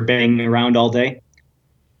rig that they're banging around all day.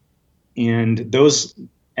 And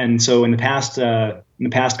so in the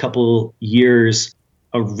past couple years,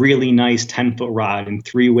 a really nice 10-foot rod in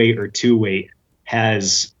 3-weight or 2-weight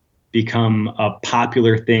has become a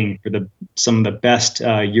popular thing for some of the best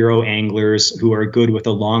Euro anglers who are good with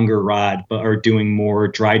a longer rod, but are doing more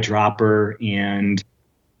dry dropper and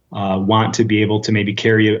want to be able to maybe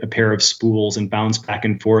carry a pair of spools and bounce back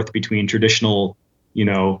and forth between traditional,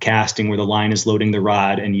 casting where the line is loading the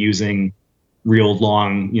rod and using real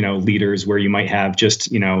long, leaders where you might have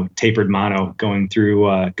just, tapered mono going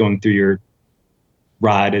through your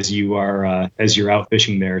rod as you're out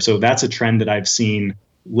fishing there. So that's a trend that I've seen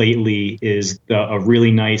lately, is a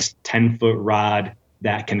really nice 10-foot rod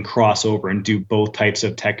that can cross over and do both types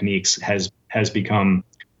of techniques has become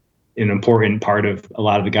an important part of a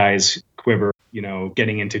lot of the guys' quiver,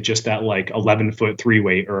 getting into just that like 11-foot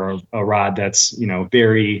 3-weight or a rod that's,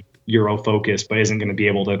 very Euro focused, but isn't going to be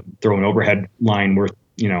able to throw an overhead line worth,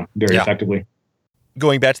 very effectively.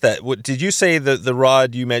 Going back to that, did you say the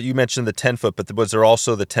rod you mentioned the 10-foot, but was there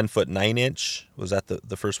also the 10-foot 9-inch? Was that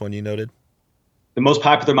the first one you noted? The most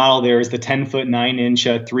popular model there is the 10-foot 9-inch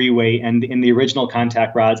 3-weight, and in the original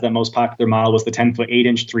Contact rods, that most popular model was the 10-foot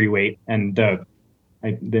 8-inch 3-weight, and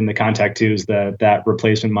then the Contact 2 is that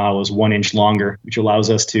replacement model is 1 inch longer, which allows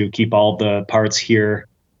us to keep all the parts here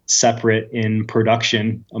separate in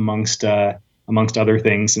production amongst other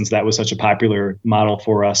things, since that was such a popular model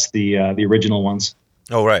for us, the original ones.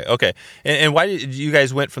 Oh, right. Okay. And why did you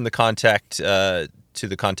guys went from the Contact to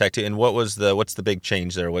the Contact 2, and what's the big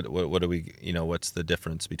change there? What do we, what's the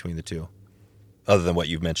difference between the two, other than what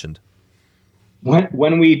you've mentioned?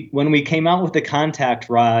 When we came out with the Contact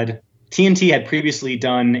rod, TNT had previously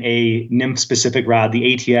done a nymph specific rod,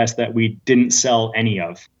 the ATS, that we didn't sell any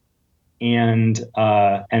of. And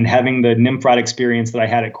having the nymph rod experience that I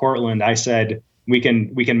had at Cortland, I said, we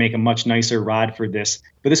can make a much nicer rod for this.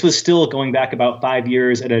 But this was still going back about 5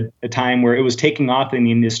 years at a time where it was taking off in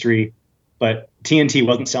the industry, but TNT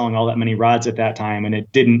wasn't selling all that many rods at that time. And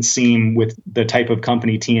it didn't seem, with the type of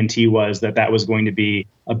company TNT was, that was going to be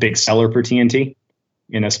a big seller for TNT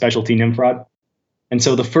in a specialty nymph rod. And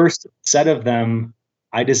so the first set of them,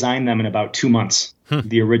 I designed them in about 2 months,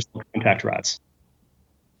 the original contact rods.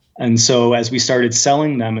 And so as we started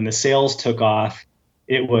selling them and the sales took off,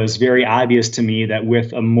 it was very obvious to me that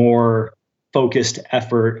with a more focused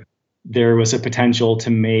effort, there was a potential to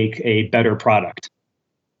make a better product.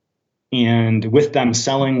 And with them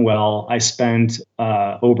selling well, I spent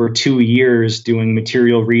over 2 years doing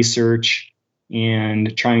material research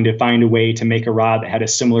and trying to find a way to make a rod that had a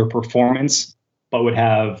similar performance, but would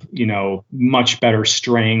have, much better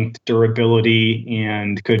strength, durability,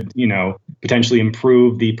 and could, potentially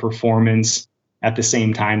improve the performance at the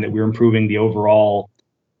same time that we were improving the overall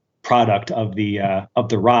product of the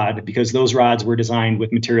rod, because those rods were designed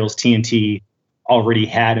with materials TNT already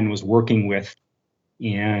had and was working with.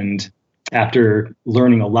 And after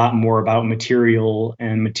learning a lot more about material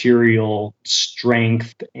and material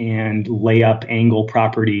strength and layup angle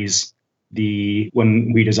properties,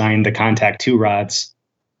 when we designed the Contact 2 rods,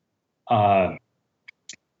 I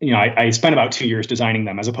spent about 2 years designing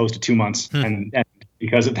them as opposed to 2 months. And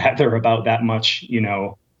because of that, they're about that much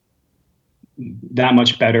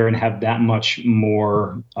better and have that much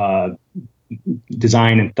more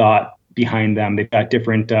design and thought behind them. They've got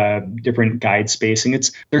different guide spacing.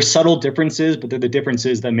 There's subtle differences, but they're the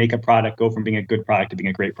differences that make a product go from being a good product to being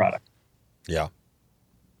a great product. Yeah.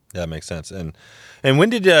 That makes sense. And when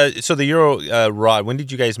did so the Euro rod? When did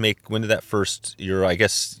that first Euro? I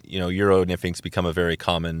guess Euro nymphing's become a very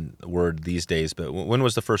common word these days. But when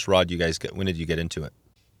was the first rod you guys get? When did you get into it?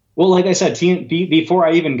 Well, like I said, before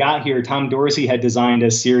I even got here, Tom Dorsey had designed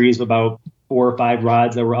a series of about 4 or 5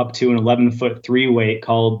 rods that were up to an 11-foot 3-weight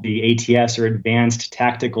called the ATS, or Advanced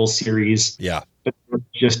Tactical Series. Yeah, but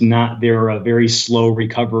they're a very slow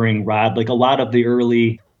recovering rod. Like a lot of the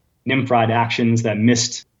early nymph rod actions that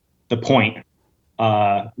missed the point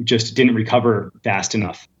just didn't recover fast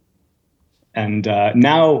enough. And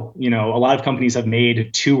now, a lot of companies have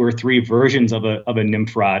made 2 or 3 versions of a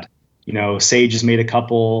nymph rod. Sage has made a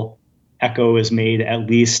couple, Echo has made at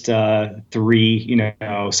least 3.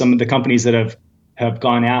 Some of the companies that have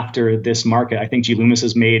gone after this market, I think G. Loomis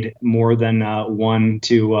has made more than one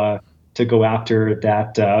to go after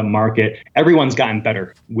that market. Everyone's gotten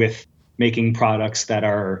better with making products that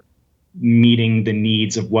are meeting the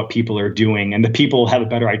needs of what people are doing, and the people have a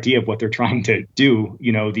better idea of what they're trying to do,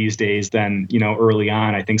 these days than, early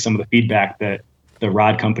on. I think some of the feedback that the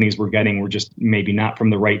rod companies were getting were just maybe not from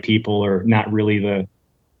the right people, or not really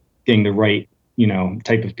getting the right,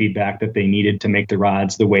 type of feedback that they needed to make the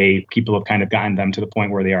rods the way people have kind of gotten them to the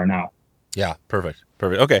point where they are now. Yeah. Perfect.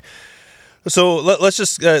 Okay. So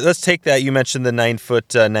let's take that. You mentioned the 9-foot,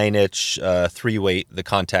 9-inch 3-weight, the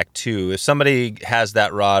Contact 2. If somebody has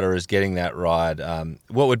that rod or is getting that rod,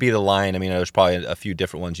 what would be the line? I mean, there's probably a few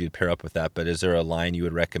different ones you'd pair up with that, but is there a line you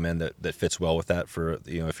would recommend that fits well with that for,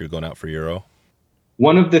 if you're going out for Euro?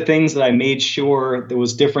 One of the things that I made sure that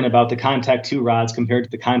was different about the Contact 2 rods compared to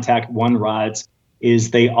the Contact 1 rods is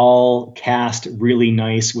they all cast really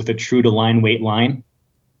nice with a true to line weight line.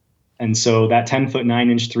 And so that 10-foot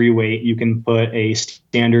 9-inch 3-weight, you can put a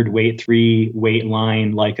standard weight 3-weight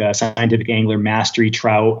line like a Scientific Angler Mastery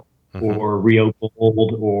Trout or Rio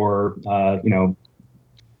Gold, or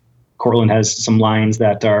Cortland has some lines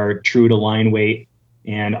that are true to line weight,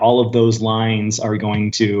 and all of those lines are going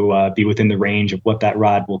to be within the range of what that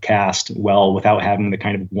rod will cast well without having the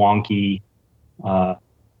kind of wonky. A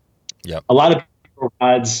lot of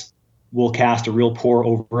rods will cast a real poor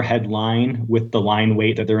overhead line with the line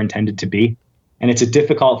weight that they're intended to be. And it's a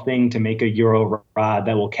difficult thing to make a Euro rod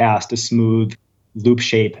that will cast a smooth loop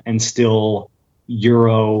shape and still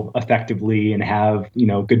Euro effectively and have,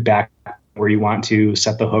 good back where you want to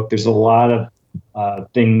set the hook. There's a lot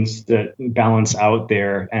of things that balance out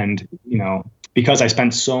there. And, because I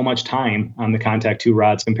spent so much time on the Contact 2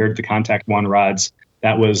 rods compared to the Contact 1 rods,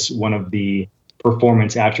 that was one of the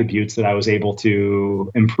performance attributes that I was able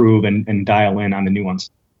to improve and dial in on the new ones.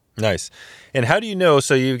 Nice. And how do you know?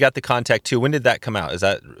 So you've got the Contact 2. When did that come out? Is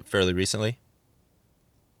that fairly recently?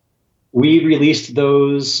 We released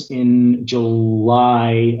those in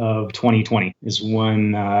July of 2020 is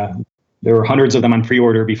when there were hundreds of them on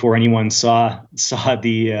pre-order before anyone saw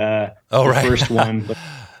the first one. But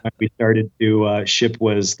when we started to ship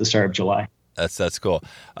was the start of July. That's cool.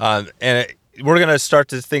 We're going to start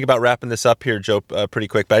to think about wrapping this up here, Joe, pretty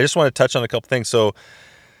quick. But I just want to touch on a couple things. So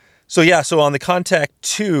on the Contact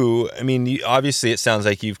 2, I mean, obviously it sounds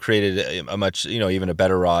like you've created a much, even a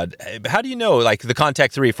better rod. How do you know, like the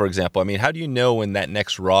Contact 3, for example, I mean, how do you know when that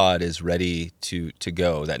next rod is ready to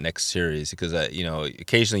go, that next series? Because,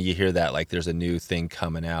 occasionally you hear that, like there's a new thing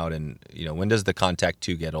coming out and, when does the Contact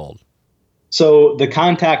 2 get old? So the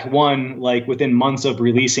Contact 1, like within months of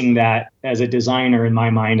releasing that, as a designer in my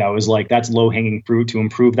mind, I was like, that's low-hanging fruit to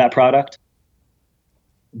improve that product.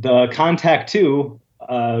 The Contact 2,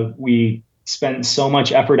 we spent so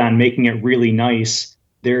much effort on making it really nice.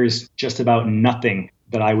 There's just about nothing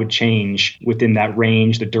that I would change within that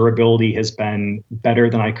range. The durability has been better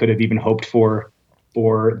than I could have even hoped for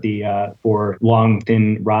long,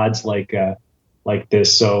 thin rods like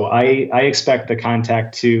this. So I expect the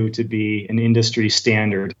Contact 2 to be an industry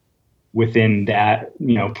standard within that,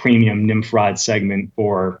 premium nymph rod segment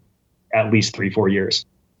for at least 3-4 years.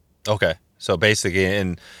 Okay. So basically,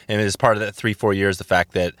 and as part of that 3-4 years, the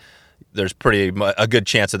fact that there's a good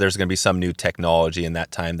chance that there's going to be some new technology in that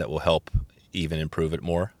time that will help even improve it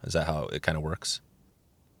more. Is that how it kind of works?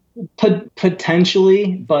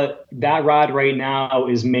 Potentially, but that rod right now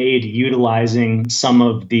is made utilizing some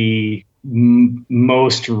of the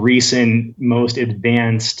most recent, most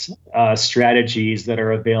advanced strategies that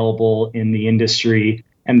are available in the industry.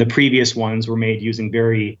 And the previous ones were made using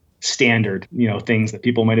very standard, things that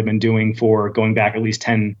people might have been doing for going back at least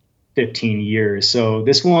 10, 15 years. So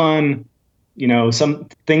this one, some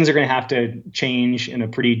things are going to have to change in a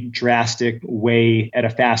pretty drastic way at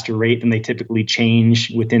a faster rate than they typically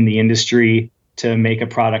change within the industry to make a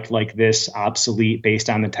product like this obsolete based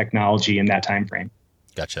on the technology in that time frame.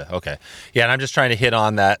 Gotcha. Okay. Yeah. And I'm just trying to hit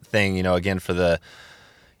on that thing, again, for the,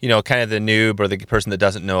 kind of the noob or the person that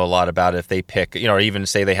doesn't know a lot about it, if they pick, or even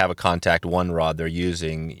say they have a Contact 1 rod they're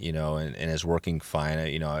using, and is working fine.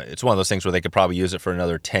 It's one of those things where they could probably use it for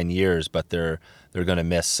another 10 years, but they're going to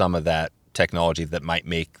miss some of that technology that might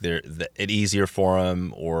make it easier for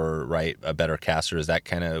them or a better caster. Is that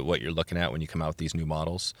kind of what you're looking at when you come out with these new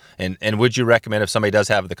models? And would you recommend if somebody does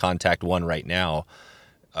have the Contact 1 right now,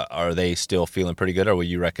 are they still feeling pretty good, or would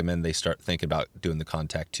you recommend they start thinking about doing the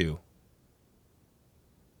Contact 2?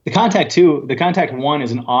 The Contact 1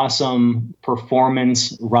 is an awesome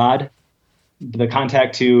performance rod. The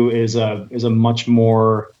Contact 2 is a much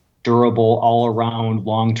more durable, all-around,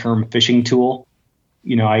 long-term fishing tool.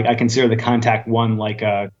 I consider the Contact 1 like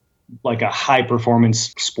a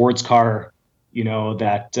high-performance sports car.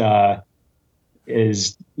 That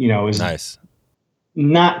is nice.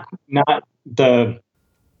 Not the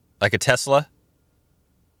like a Tesla.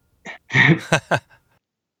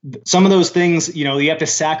 Some of those things, you have to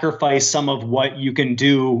sacrifice some of what you can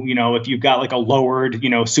do, if you've got like a lowered,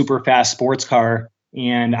 super fast sports car.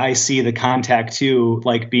 And I see the Contact 2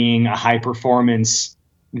 like being a high performance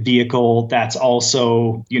vehicle that's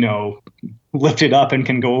also, lifted up and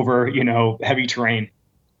can go over, heavy terrain.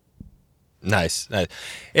 Nice.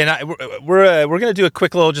 And we're going to do a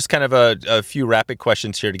quick little, just kind of a few rapid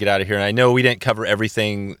questions here to get out of here. And I know we didn't cover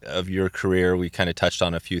everything of your career. We kind of touched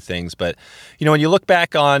on a few things, but when you look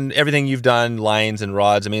back on everything you've done, lines and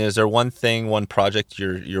rods, I mean, is there one project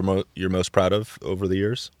you're most proud of over the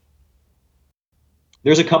years?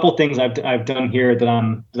 There's a couple things I've done here that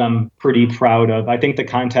I'm pretty proud of. I think the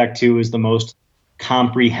Contact 2 is the most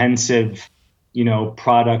comprehensive,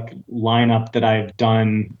 product lineup that I've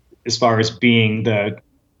done, as far as being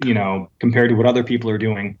compared to what other people are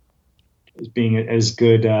doing, as being as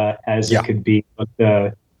good as it could be. But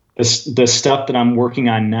the stuff that I'm working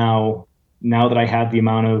on now that I have the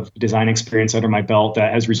amount of design experience under my belt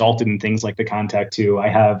that has resulted in things like the Contact 2,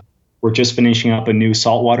 we're just finishing up a new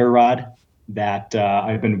saltwater rod that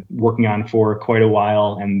I've been working on for quite a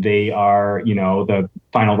while, and they are, the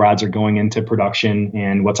final rods are going into production.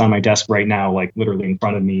 And what's on my desk right now, like literally in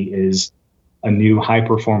front of me, is a new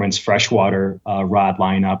high-performance freshwater rod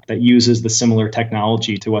lineup that uses the similar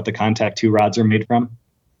technology to what the Contact 2 rods are made from.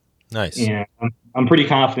 Nice. And I'm pretty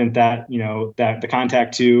confident that, that the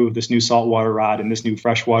Contact 2, this new saltwater rod, and this new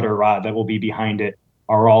freshwater rod that will be behind it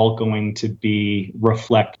are all going to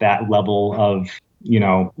reflect that level of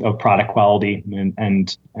product quality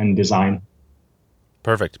and design.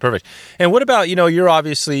 Perfect. And what about, you're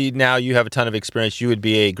obviously, now you have a ton of experience. You would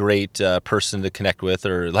be a great person to connect with,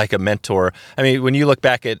 or like a mentor. I mean, when you look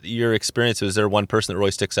back at your experience, is there one person that really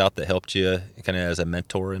sticks out that helped you kind of as a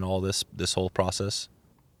mentor in all this whole process?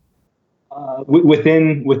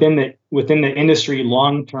 Within the industry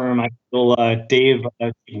long term, I feel Dave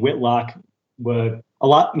Whitlock, But a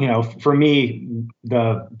lot, for me,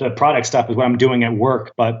 the product stuff is what I'm doing at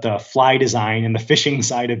work, but the fly design and the fishing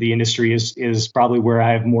side of the industry is probably where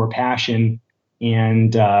I have more passion,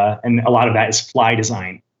 and a lot of that is fly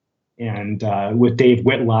design. And with Dave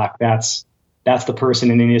Whitlock, that's the person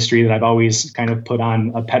in the industry that I've always kind of put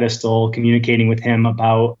on a pedestal, communicating with him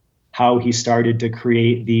about how he started to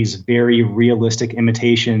create these very realistic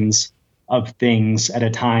imitations of things at a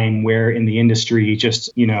time where in the industry, just,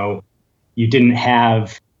 you didn't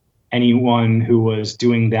have anyone who was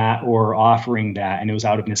doing that or offering that, and it was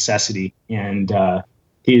out of necessity. And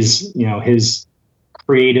his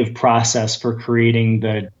creative process for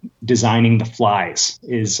designing the flies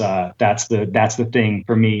is that's the thing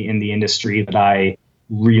for me in the industry that I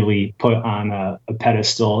really put on a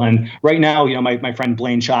pedestal. And right now, my friend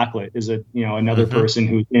Blaine Chocolate is another person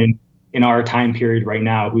who's in our time period right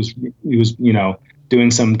now who's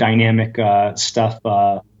doing some dynamic stuff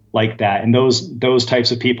like that. And those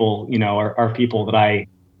types of people, are people that I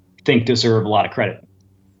think deserve a lot of credit.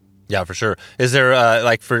 Yeah, for sure. Is there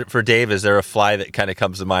like for Dave, is there a fly that kind of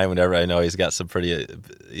comes to mind whenever? I know he's got some pretty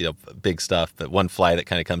big stuff, but one fly that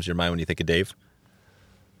kind of comes to your mind when you think of Dave?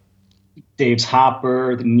 Dave's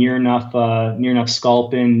hopper, the near enough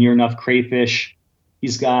sculpin, near enough crayfish.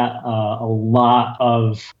 He's got a lot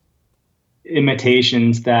of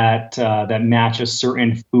imitations that match a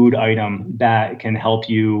certain food item that can help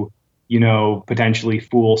you, potentially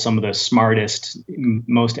fool some of the smartest,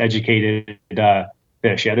 most educated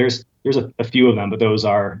fish. Yeah, there's a few of them, but those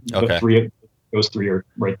are okay. Those three are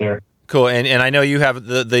right there. Cool. And I know you have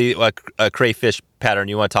the crayfish pattern.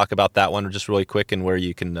 You want to talk about that one just really quick and where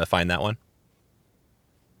you can find that one?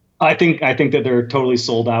 I think that they're totally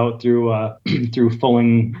sold out through through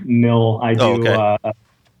Fulling Mill. I do. Oh, okay.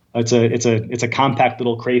 It's a compact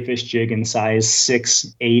little crayfish jig in size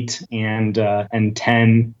 6, 8, and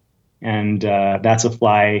 10, and that's a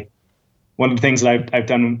fly. One of the things that I've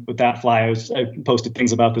done with that fly, I posted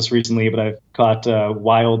things about this recently, but I've caught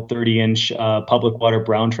wild 30-inch public water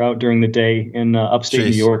brown trout during the day in upstate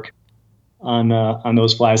New York on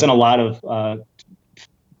those flies, and a lot of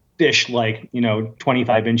fish like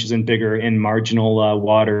 25 inches and bigger in marginal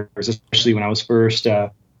waters, especially when I was first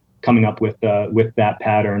coming up with that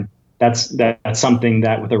pattern. That's something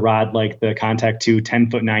that with a rod like the Contact 2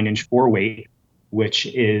 10-foot 9-inch 4-weight, which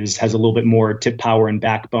has a little bit more tip power and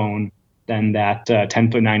backbone than that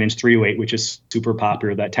 10-foot 9-inch 3-weight, which is super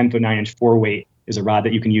popular. That 10-foot 9-inch 4-weight is a rod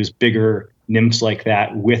that you can use bigger nymphs like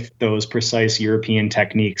that with those precise European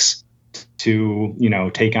techniques to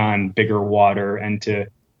take on bigger water and to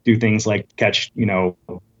do things like catch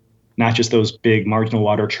not just those big marginal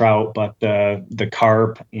water trout, but the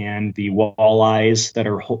carp and the walleyes that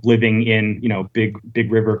are living in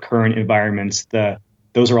big river current environments.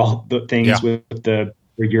 Those are all the things with the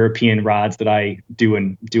European rods that I do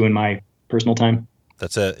in my personal time.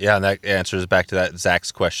 That's it. Yeah, and that answers back to that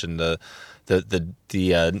Zach's question. The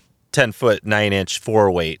 10-foot 9-inch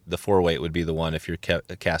 4-weight. The 4-weight would be the one if you're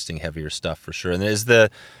casting heavier stuff for sure. And is the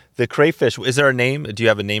crayfish? Is there a name? Do you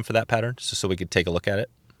have a name for that pattern, just so we could take a look at it?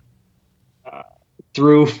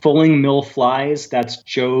 Through Fulling Mill Flies, that's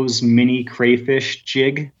Joe's mini crayfish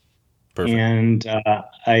jig. Perfect. And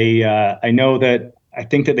I know that I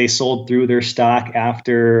think that they sold through their stock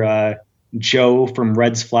after Joe from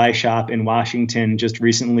Red's Fly Shop in Washington just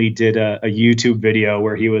recently did a YouTube video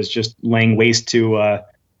where he was just laying waste to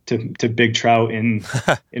big trout in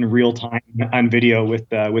real time on video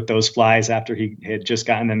with those flies after he had just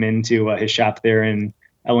gotten them into his shop there in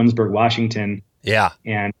Ellensburg, Washington. Yeah,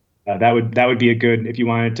 and that would be a good, if you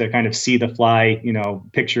wanted to kind of see the fly,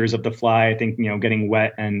 pictures of the fly. I think getting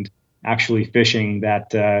wet and actually fishing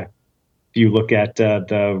that. If you look at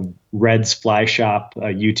the Red's Fly Shop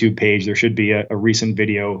YouTube page, there should be a recent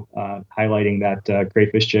video highlighting that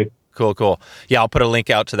crayfish jig. Cool. Yeah, I'll put a link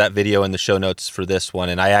out to that video in the show notes for this one.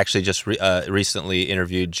 And I actually just recently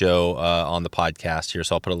interviewed Joe on the podcast here,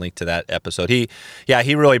 so I'll put a link to that episode. He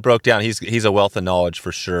really broke down. He's a wealth of knowledge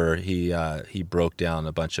for sure. He broke down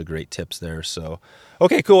a bunch of great tips there. So,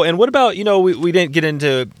 okay, cool. And what about we didn't get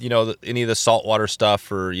into any of the saltwater stuff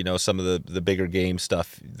or some of the bigger game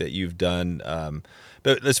stuff that you've done.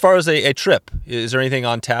 But as far as a trip, is there anything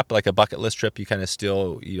on tap, like a bucket list trip you kind of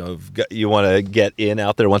still, you want to get in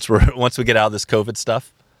out there once we get out of this COVID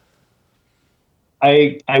stuff?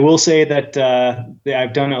 I will say that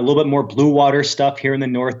I've done a little bit more blue water stuff here in the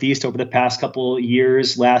Northeast over the past couple of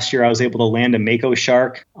years. Last year, I was able to land a mako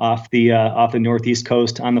shark off the Northeast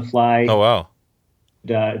coast on the fly. Oh, wow.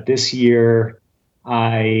 This year,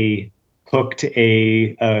 I hooked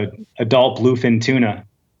a adult bluefin tuna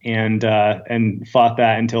and fought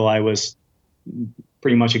that until I was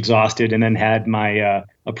pretty much exhausted, and then had my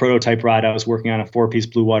a prototype rod. I was working on a 4-piece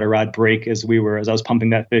blue water rod break as I was pumping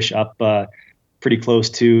that fish up pretty close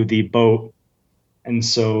to the boat. And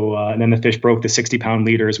so and then the fish broke the 60-pound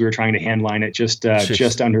leader as we were trying to hand line it just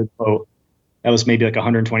under the boat. That was maybe like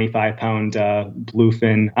 125-pound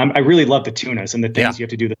bluefin. I really love the tunas and the things you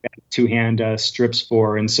have to do the 2-hand strips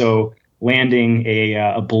for. And so landing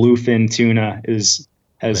a bluefin tuna has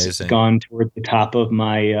Amazing. gone toward the top of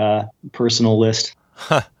my personal list.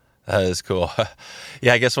 Huh. That is cool.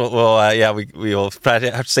 Yeah, I guess we will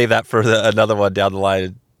probably have to save that for another one down the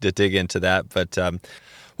line to dig into that. But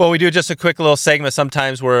well, we do just a quick little segment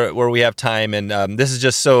sometimes where we have time, and this is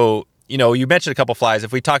just so. You mentioned a couple flies.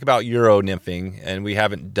 If we talk about Euro nymphing, and we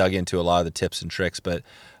haven't dug into a lot of the tips and tricks, but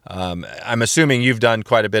I'm assuming you've done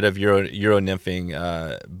quite a bit of Euro nymphing.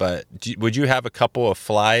 But would you have a couple of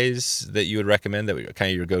flies that you would recommend that were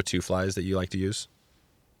kind of your go-to flies that you like to use?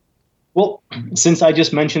 Well, since I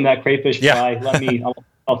just mentioned that crayfish fly,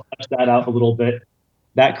 I'll touch that out a little bit.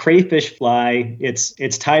 That crayfish fly,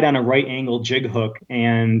 it's tied on a right angle jig hook,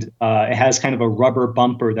 and it has kind of a rubber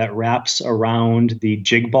bumper that wraps around the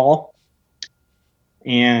jig ball.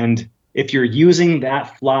 And if you're using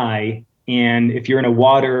that fly, and if you're in a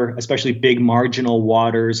water, especially big marginal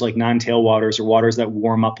waters like non-tail waters or waters that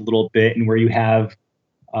warm up a little bit, and where you have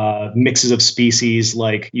mixes of species,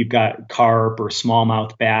 like you've got carp or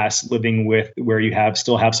smallmouth bass living with where you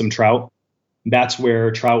still have some trout, that's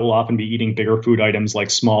where trout will often be eating bigger food items like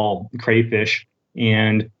small crayfish.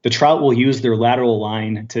 And the trout will use their lateral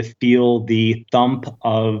line to feel the thump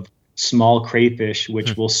of small crayfish,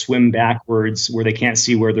 which will swim backwards where they can't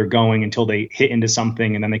see where they're going until they hit into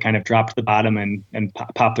something, and then they kind of drop to the bottom and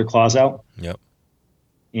pop their claws out. Yep.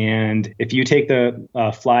 And if you take the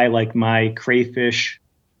fly like my crayfish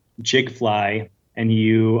jig fly, and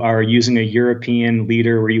you are using a European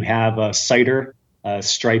leader where you have a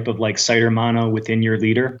stripe of like cider mono within your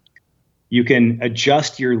leader, you can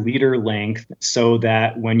adjust your leader length so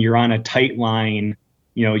that when you're on a tight line,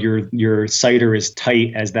 your cider is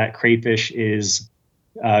tight as that crayfish is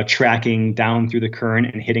tracking down through the current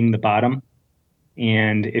and hitting the bottom.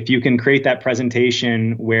 And if you can create that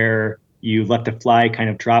presentation where you let the fly kind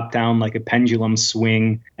of drop down like a pendulum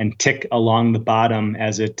swing and tick along the bottom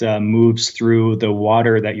as it moves through the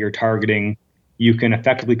water that you're targeting, you can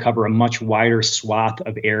effectively cover a much wider swath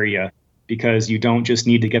of area, because you don't just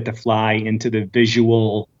need to get the fly into the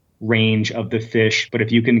visual range of the fish, but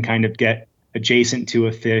if you can kind of get adjacent to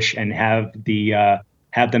a fish and have them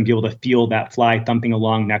be able to feel that fly thumping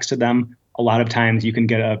along next to them, a lot of times you can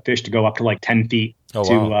get a fish to go up to like 10 feet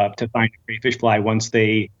to find a crayfish fly once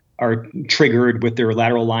they are triggered with their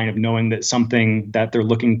lateral line of knowing that something that they're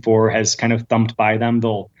looking for has kind of thumped by them.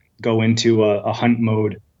 They'll go into a hunt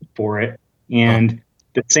mode for it. And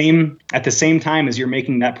at the same time as you're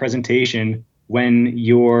making that presentation, when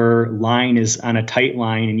your line is on a tight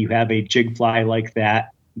line and you have a jig fly like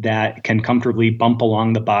that can comfortably bump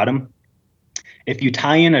along the bottom, if you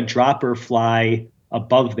tie in a dropper fly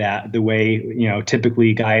above that, the way,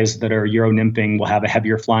 typically guys that are Euro nymphing will have a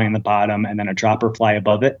heavier fly in the bottom and then a dropper fly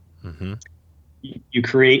above it. Mm-hmm. You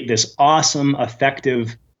create this awesome,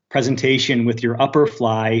 effective presentation with your upper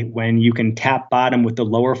fly when you can tap bottom with the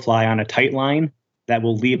lower fly on a tight line that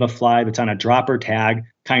will leave a fly that's on a dropper tag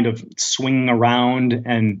kind of swinging around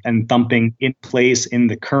and thumping in place in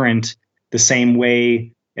the current, the same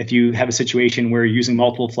way. If you have a situation where you're using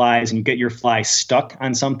multiple flies and you get your fly stuck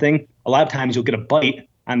on something, a lot of times you'll get a bite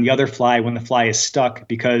on the other fly when the fly is stuck,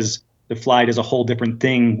 because the fly does a whole different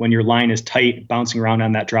thing when your line is tight, bouncing around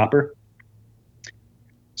on that dropper.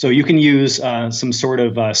 So you can use some sort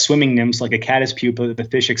of swimming nymphs like a caddis pupa that the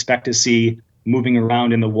fish expect to see moving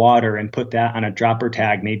around in the water, and put that on a dropper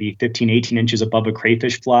tag, maybe 15, 18 inches above a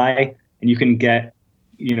crayfish fly. And you can get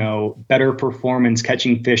better performance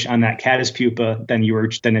catching fish on that caddis pupa than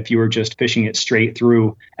if you were just fishing it straight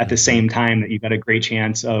through, at the same time that you've got a great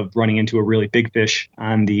chance of running into a really big fish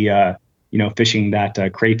on the, fishing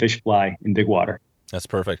that crayfish fly in big water. That's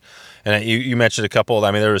perfect. And you mentioned a couple.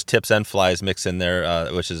 I mean, there was tips and flies mixed in there,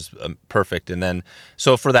 which is perfect. And then,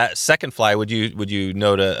 so for that second fly, would you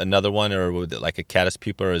note another one, or would it like a caddis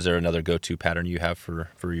pupa, or is there another go-to pattern you have for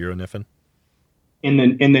Euro nymphing? In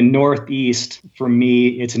the Northeast, for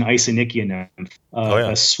me, it's an Isonychia nymph.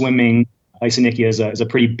 A swimming Isonychia is a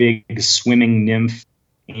pretty big swimming nymph,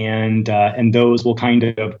 and those will kind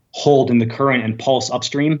of hold in the current and pulse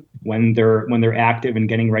upstream when they're active and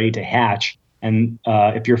getting ready to hatch. And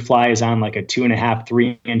if your fly is on like a 2.5,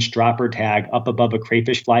 3-inch dropper tag up above a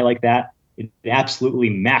crayfish fly like that, it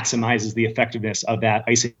absolutely maximizes the effectiveness of that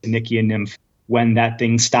Isonychia nymph when that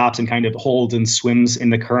thing stops and kind of holds and swims in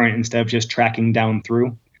the current instead of just tracking down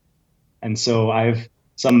through. And so I've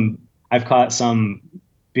caught some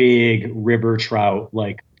big river trout,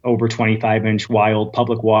 like over 25-inch wild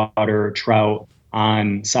public water trout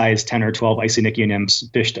on size 10 or 12 Icynechia nymphs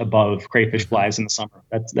fished above crayfish flies in the summer.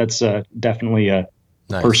 That's definitely a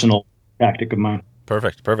Nice. personal tactic of mine.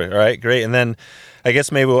 Perfect. All right, great. And then I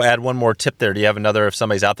guess maybe we'll add one more tip there. Do you have another, if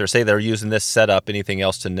somebody's out there, say they're using this setup, anything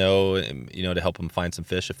else to know, to help them find some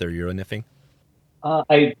fish if they're Euro nymphing?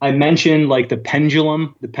 I mentioned like the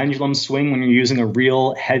pendulum swing when you're using a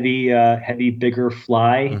real heavy, bigger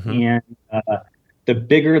fly. And the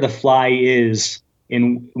bigger the fly is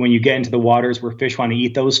when you get into the waters where fish want to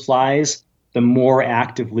eat those flies, the more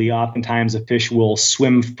actively oftentimes a fish will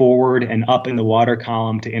swim forward and up in the water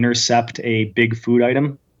column to intercept a big food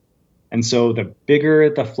item. And so the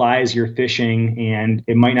bigger the flies you're fishing, and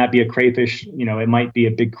it might not be a crayfish, it might be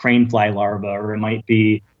a big crane fly larva, or it might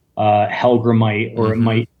be hellgrammite, or it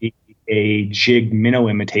might be a jig minnow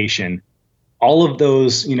imitation. All of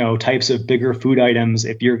those, types of bigger food items,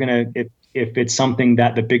 if it's something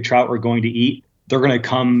that the big trout are going to eat, they're going to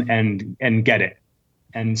come and get it.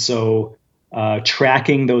 And so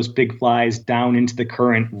tracking those big flies down into the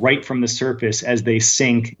current right from the surface as they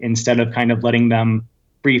sink, instead of kind of letting them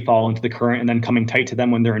free fall into the current and then coming tight to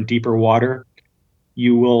them when they're in deeper water,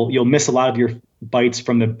 you'll miss a lot of your bites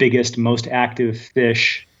from the biggest, most active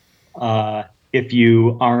fish if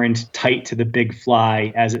you aren't tight to the big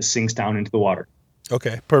fly as it sinks down into the water.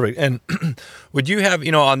 Okay, perfect. And would you have,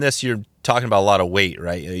 on this, you're talking about a lot of weight,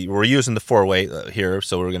 right? We're using the 4-weight here,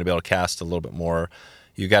 so we're going to be able to cast a little bit more.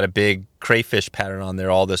 You got a big crayfish pattern on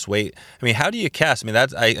there, all this weight. I mean, how do you cast? I mean,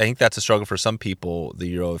 I think that's a struggle for some people,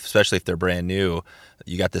 especially if they're brand new.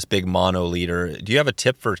 You got this big mono leader. Do you have a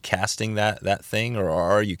tip for casting that thing, or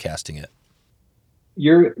are you casting it?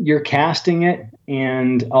 You're casting it,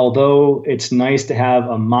 and although it's nice to have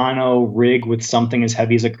a mono rig with something as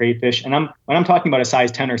heavy as a crayfish, and when I'm talking about a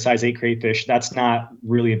size 10 or size 8 crayfish, that's not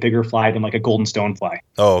really a bigger fly than like a golden stonefly.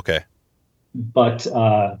 Oh, okay. But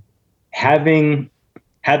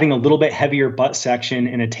having a little bit heavier butt section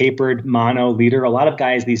and a tapered mono leader, a lot of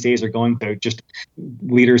guys these days are going to just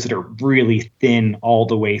leaders that are really thin all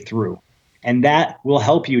the way through. And that will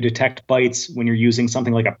help you detect bites when you're using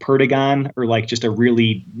something like a perdigon or like just a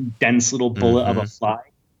really dense little bullet of a fly.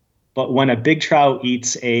 But when a big trout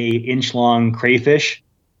eats a inch-long crayfish,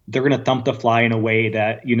 they're going to thump the fly in a way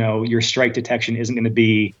that, your strike detection isn't going to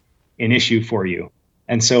be an issue for you.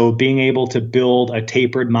 And so being able to build a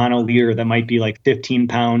tapered mono leader that might be like 15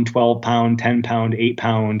 pound, 12 pound, 10 pound, 8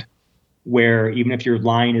 pound, where even if your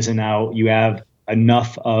line isn't out, you have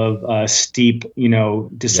enough of a steep,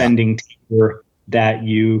 descending taper that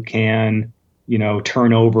you can,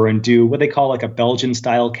 turn over and do what they call like a Belgian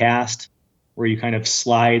style cast, where you kind of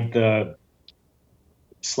slide the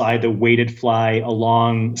weighted fly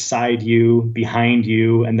alongside you, behind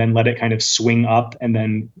you, and then let it kind of swing up and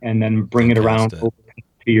then bring it around over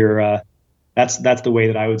to your, that's the way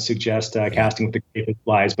that I would suggest casting with the crayfish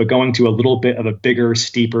flies. But going to a little bit of a bigger,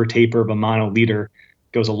 steeper taper of a mono leader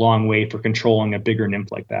goes a long way for controlling a bigger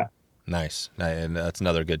nymph like that. Nice. And that's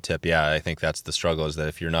another good tip. Yeah, I think that's the struggle, is that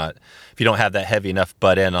if you don't have that heavy enough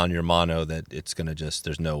butt end on your mono, that it's going to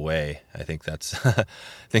there's no way. I think that's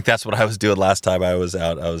what I was doing last time I was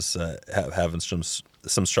out. I was having some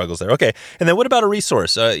struggles there. Okay. And then what about a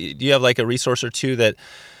resource? Do you have like a resource or two that,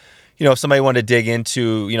 if somebody wanted to dig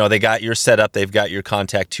into, they got your setup, they've got your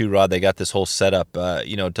Contact 2 rod, they got this whole setup,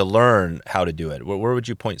 to learn how to do it. Where would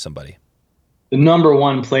you point somebody? The number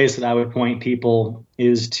one place that I would point people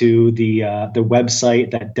is to the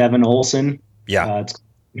website that Devin Olson. Yeah. It's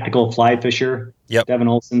Tactical Fly Fisher. Yep. Devin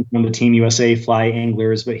Olson from the Team USA Fly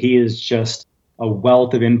Anglers, but he is just a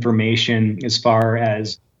wealth of information as far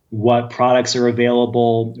as what products are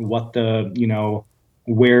available, what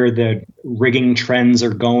where the rigging trends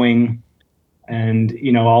are going. And,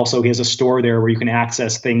 also he has a store there where you can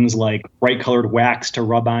access things like bright colored wax to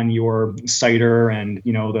rub on your cider and,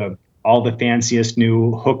 all the fanciest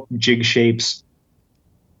new hook jig shapes.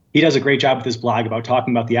 He does a great job with his blog about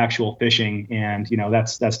talking about the actual fishing. And,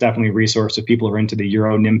 that's definitely a resource if people are into the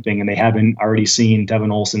Euro nymphing and they haven't already seen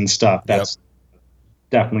Devin Olson's stuff. That's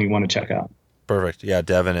definitely one to check out. Perfect. Yeah,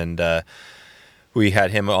 Devin. And we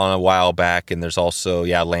had him on a while back. And there's also,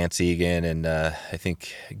 Lance Egan and I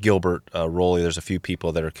think Gilbert Rowley. There's a few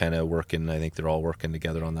people that are kind of working. I think they're all working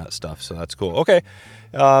together on that stuff. So that's cool. Okay.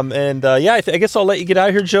 I guess I'll let you get out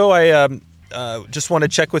of here, Joe. I just want to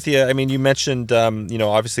check with you. I mean, you mentioned,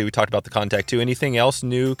 obviously we talked about the Contact 2. Anything else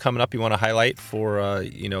new coming up you want to highlight for,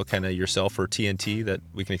 kind of yourself or TNT that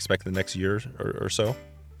we can expect in the next year or so?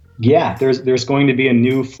 Yeah, there's going to be a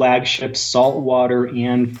new flagship saltwater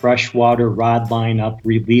and freshwater rod lineup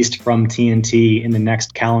released from TNT in the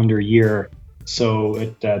next calendar year. So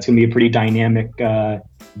it's going to be a pretty dynamic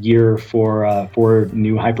year for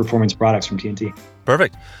new high performance products from TNT.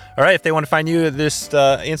 Perfect. All right. If they want to find you, this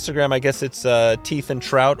Instagram, I guess it's Teeth and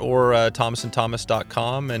Trout or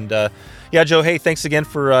thomasandthomas.com. And yeah, Joe, hey, thanks again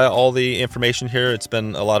for all the information here. It's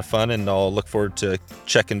been a lot of fun, and I'll look forward to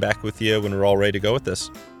checking back with you when we're all ready to go with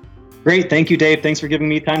this. Great. Thank you, Dave. Thanks for giving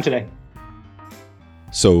me time today.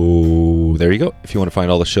 So there you go. If you want to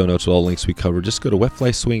find all the show notes with all the links we covered, just go to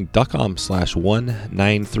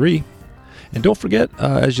wetflyswing.com/193. And don't forget,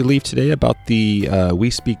 as you leave today, about the We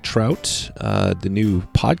Speak Trout, the new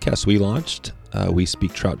podcast we launched,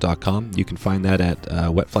 WeSpeakTrout.com. You can find that at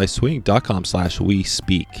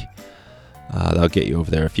wetflyswing.com/WeSpeak. That'll get you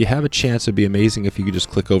over there. If you have a chance, it'd be amazing if you could just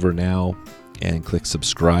click over now and click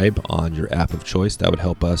subscribe on your app of choice. That would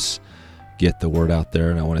help us get the word out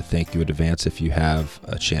there. And I want to thank you in advance if you have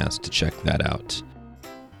a chance to check that out.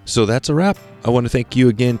 So that's a wrap. I want to thank you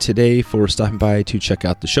again today for stopping by to check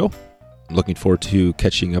out the show. I'm looking forward to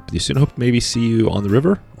catching up with you soon. Hope to maybe see you on the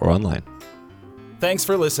river or online. Thanks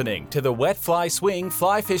for listening to the Wet Fly Swing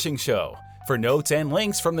Fly Fishing Show. For notes and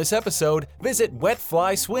links from this episode, visit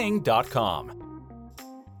wetflyswing.com.